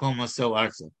Melo Kol Maso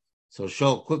Arza. So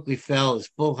Shaul quickly fell his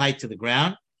full height to the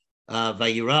ground.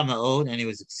 Vayira ma'od, and he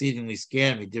was exceedingly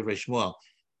scared. Midivrei Shmuel.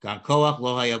 Gan koach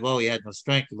lo hayavo, he had no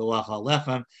strength. Lo achal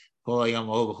lechem, kol hayom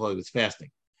ma'od b'chol, he was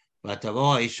fasting.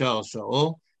 Vatavo ha'isha al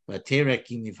Shaul, vaterek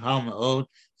ki nivhal ma'od,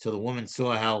 so the woman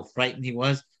saw how frightened he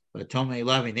was. Vatome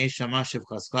elav inei shamashiv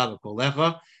chaska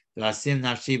v'kolecha, v'asim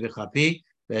nafshi b'chapi,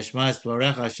 v'eshma es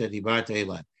dvarecha asher dibarta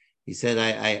elai. He said,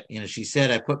 she said,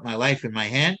 I put my life in my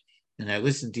hand, and I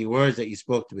listened to your words that you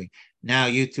spoke to me. Now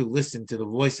you too listen to the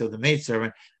voice of the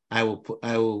maidservant. I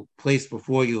will place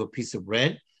before you a piece of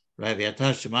bread. Right?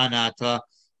 Because at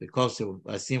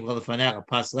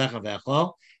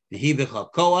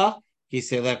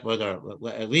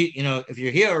least, if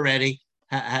you're here already,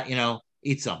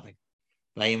 eat something.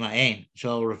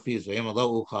 Shaul refused. I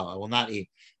will not eat.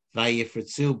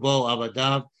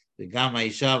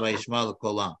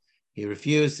 He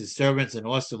refused. His servants and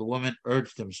also the woman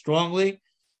urged him strongly.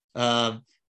 And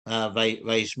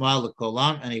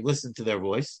he listened to their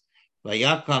voice.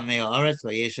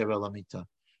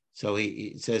 So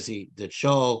he says that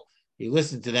Shaul, he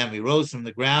listened to them. He rose from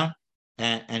the ground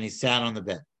and he sat on the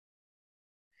bed.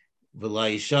 The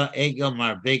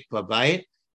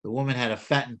woman had a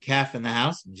fattened calf in the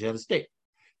house, and she had a steak.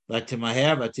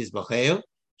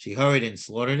 She hurried and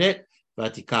slaughtered it. So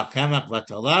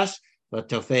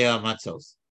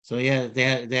yeah, they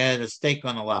had a steak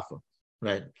on the lafa,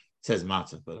 right? It says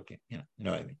matzah, but okay, you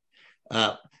know what I mean.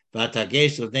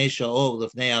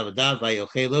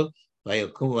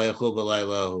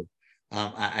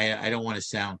 I don't want to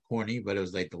sound corny, but it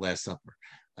was like the Last Supper.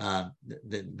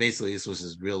 Basically, this was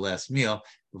his real last meal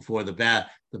before the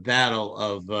battle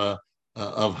of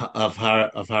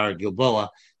Har Gilboa,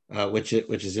 which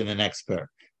is in the next pair.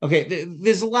 Okay,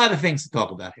 there's a lot of things to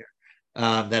talk about here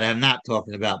that I'm not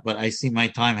talking about, but I see my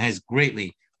time has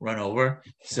greatly run over.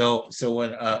 So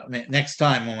when next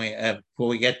time before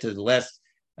we get to the last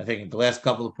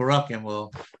couple of parakim,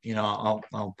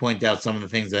 I'll point out some of the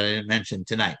things that I didn't mention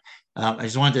tonight. I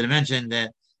just wanted to mention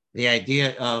that the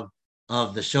idea of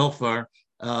the shofar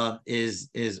is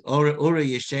ora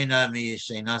yeshena mi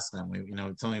yeshenasnam.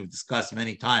 It's something we've discussed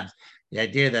many times. The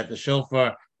idea that the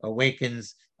shofar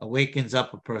awakens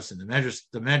up a person. The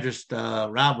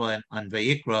Medrash Rabbah on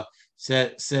Vayikra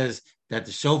says that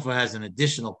the shofar has an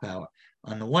additional power.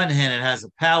 On the one hand, it has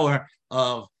a power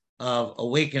of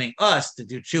awakening us to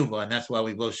do tshuva, and that's why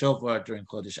we blow shofar during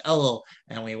Chodesh Elul,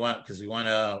 and we want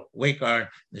to wake our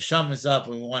neshamas up,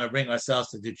 and we want to bring ourselves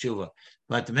to do tshuva.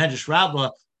 But the Medrash Rabbah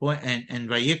and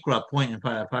Vayikra in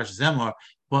Parshas Zemor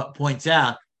points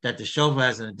out that the shofar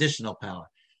has an additional power.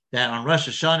 That on Rosh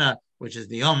Hashanah, which is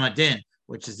the Yom Hadin,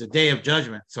 which is the day of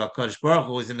judgment, so HaKadosh Baruch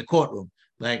Hu is in the courtroom,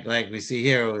 like we see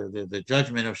here, the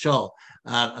judgment of Shaul.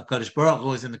 HaKadosh Baruch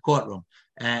Hu is in the courtroom,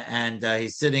 and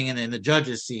he's sitting in the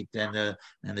judge's seat, and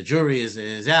the jury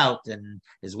is out and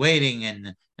is waiting,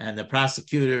 and the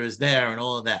prosecutor is there, and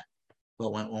all of that.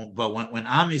 But when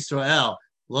Am Yisrael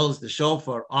blows the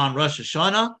shofar on Rosh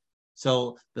Hashanah,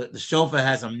 so the shofar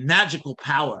has a magical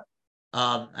power,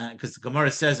 because the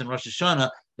Gemara says in Rosh Hashanah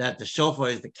that the shofar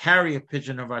is the carrier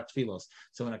pigeon of our tefillos.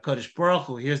 So when a Kodesh Baruch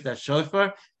Hu hears that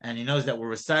shofar and he knows that we're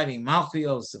reciting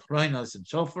Malchios, Sechroinos, and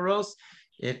Shofaros,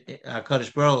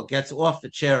 Kodesh Baruch Hu gets off the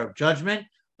chair of judgment.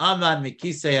 Amad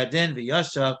mikisei adin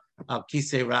v'yashav al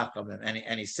kisei rachamim,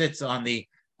 and he sits on the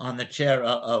chair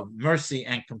of mercy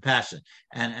and compassion.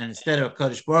 And instead of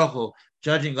Kodesh Baruch Hu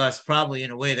judging us probably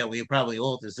in a way that we probably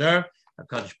all deserve,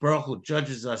 Kodesh Baruch Hu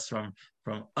judges us from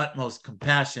utmost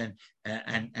compassion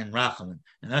and rachamim,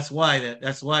 and that's why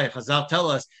Chazal tell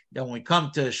us that when we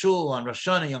come to shul on Rosh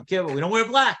Hashanah Yom Kippur, we don't wear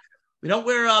black, we don't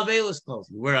wear our veilus clothes,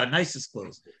 we wear our nicest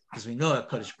clothes, because we know that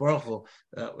Kodesh Baruch Hu,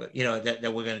 that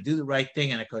we're going to do the right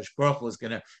thing, and that Kodesh Baruch Hu is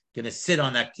going to sit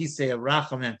on that kisei of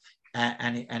rachamim,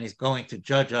 and he's going to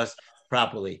judge us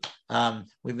properly.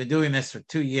 We've been doing this for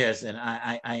 2 years, and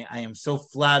I am so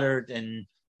flattered and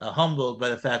humbled by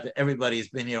the fact that everybody has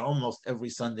been here almost every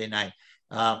Sunday night.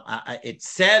 It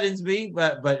saddens me,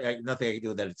 but nothing I can do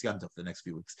with that. It's Yom Tov for the next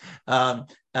few weeks. That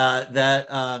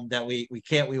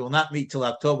we will not meet till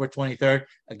October 23rd.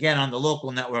 Again on the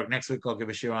local network. Next week I'll give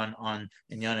a shir on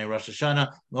Inyane Rosh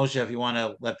Hashanah. Moshe, if you want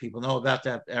to let people know about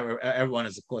that, everyone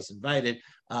is of course invited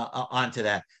onto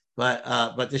that.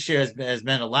 But this year has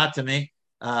meant a lot to me.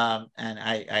 And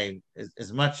I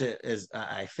as much as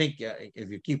I think if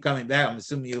you keep coming back, I'm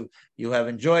assuming you have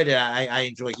enjoyed it. I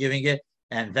enjoy giving it,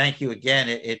 and thank you again.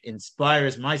 It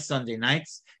inspires my Sunday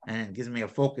nights and gives me a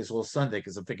focus all Sunday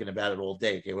because I'm thinking about it all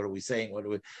day. Okay, what are we saying?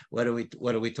 What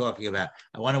are we talking about?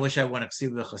 I want to wish everyone a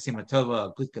ksivah chasima tova,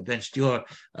 a good kaben shtior.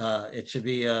 It should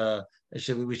be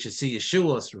We should see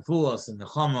Yeshuos, Refuos, and the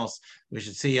Chomos. We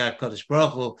should see Kodesh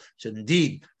Baruch Hu should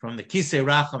indeed, from the Kisei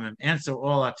Rachamim, answer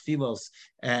all our tefillos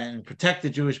and protect the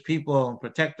Jewish people, and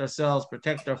protect ourselves,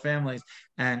 protect our families,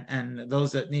 and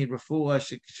those that need refuah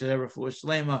should have refuah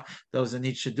shlema. Those that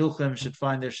need shidduchim should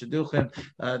find their shidduchim.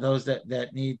 Those that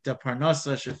need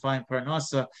parnasa should find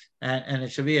parnasa, and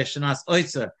it should be a shanas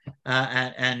oitzer.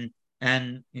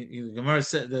 And the Gemara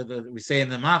said, we say in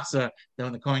the Machzor that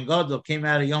when the Kohen Gadol came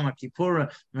out of Yom Kippur,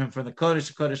 and from the Kodesh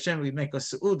to Kodeshim, we make a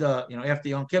Seuda, after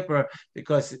Yom Kippur,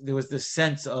 because there was this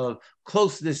sense of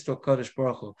closeness to Kodesh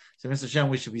Baruch Hu. So, Mr. Shem,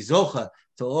 we should be Zocha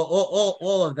to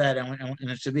all of that,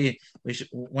 and it should be,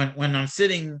 when I'm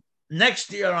sitting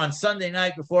next year on Sunday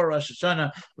night before Rosh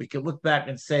Hashanah, we could look back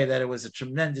and say that it was a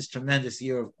tremendous, tremendous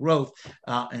year of growth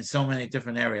in so many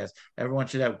different areas. Everyone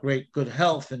should have good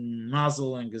health and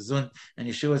mazel and gezund and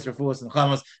Yeshua's refuahs and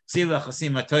chamos. Ksiva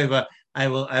chasima toiva.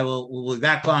 We'll be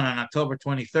back on October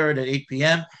 23rd at 8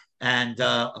 p.m. And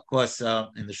of course,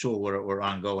 in the shul, we're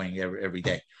ongoing every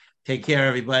day. Take care,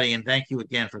 everybody, and thank you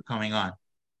again for coming on.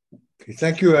 Okay,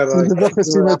 thank you, Rabbi.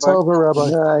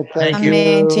 Rabbi. Thank you.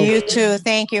 Amen. To you too.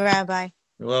 Thank you, Rabbi.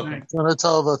 You're welcome.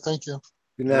 Thank you.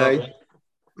 Good night.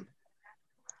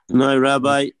 Good night,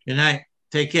 Rabbi. Good night.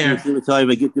 Take care.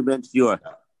 Get your bench,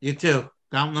 You too.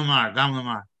 Gam Lamar.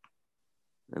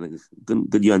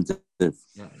 Good yontif.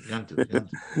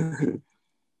 Yeah,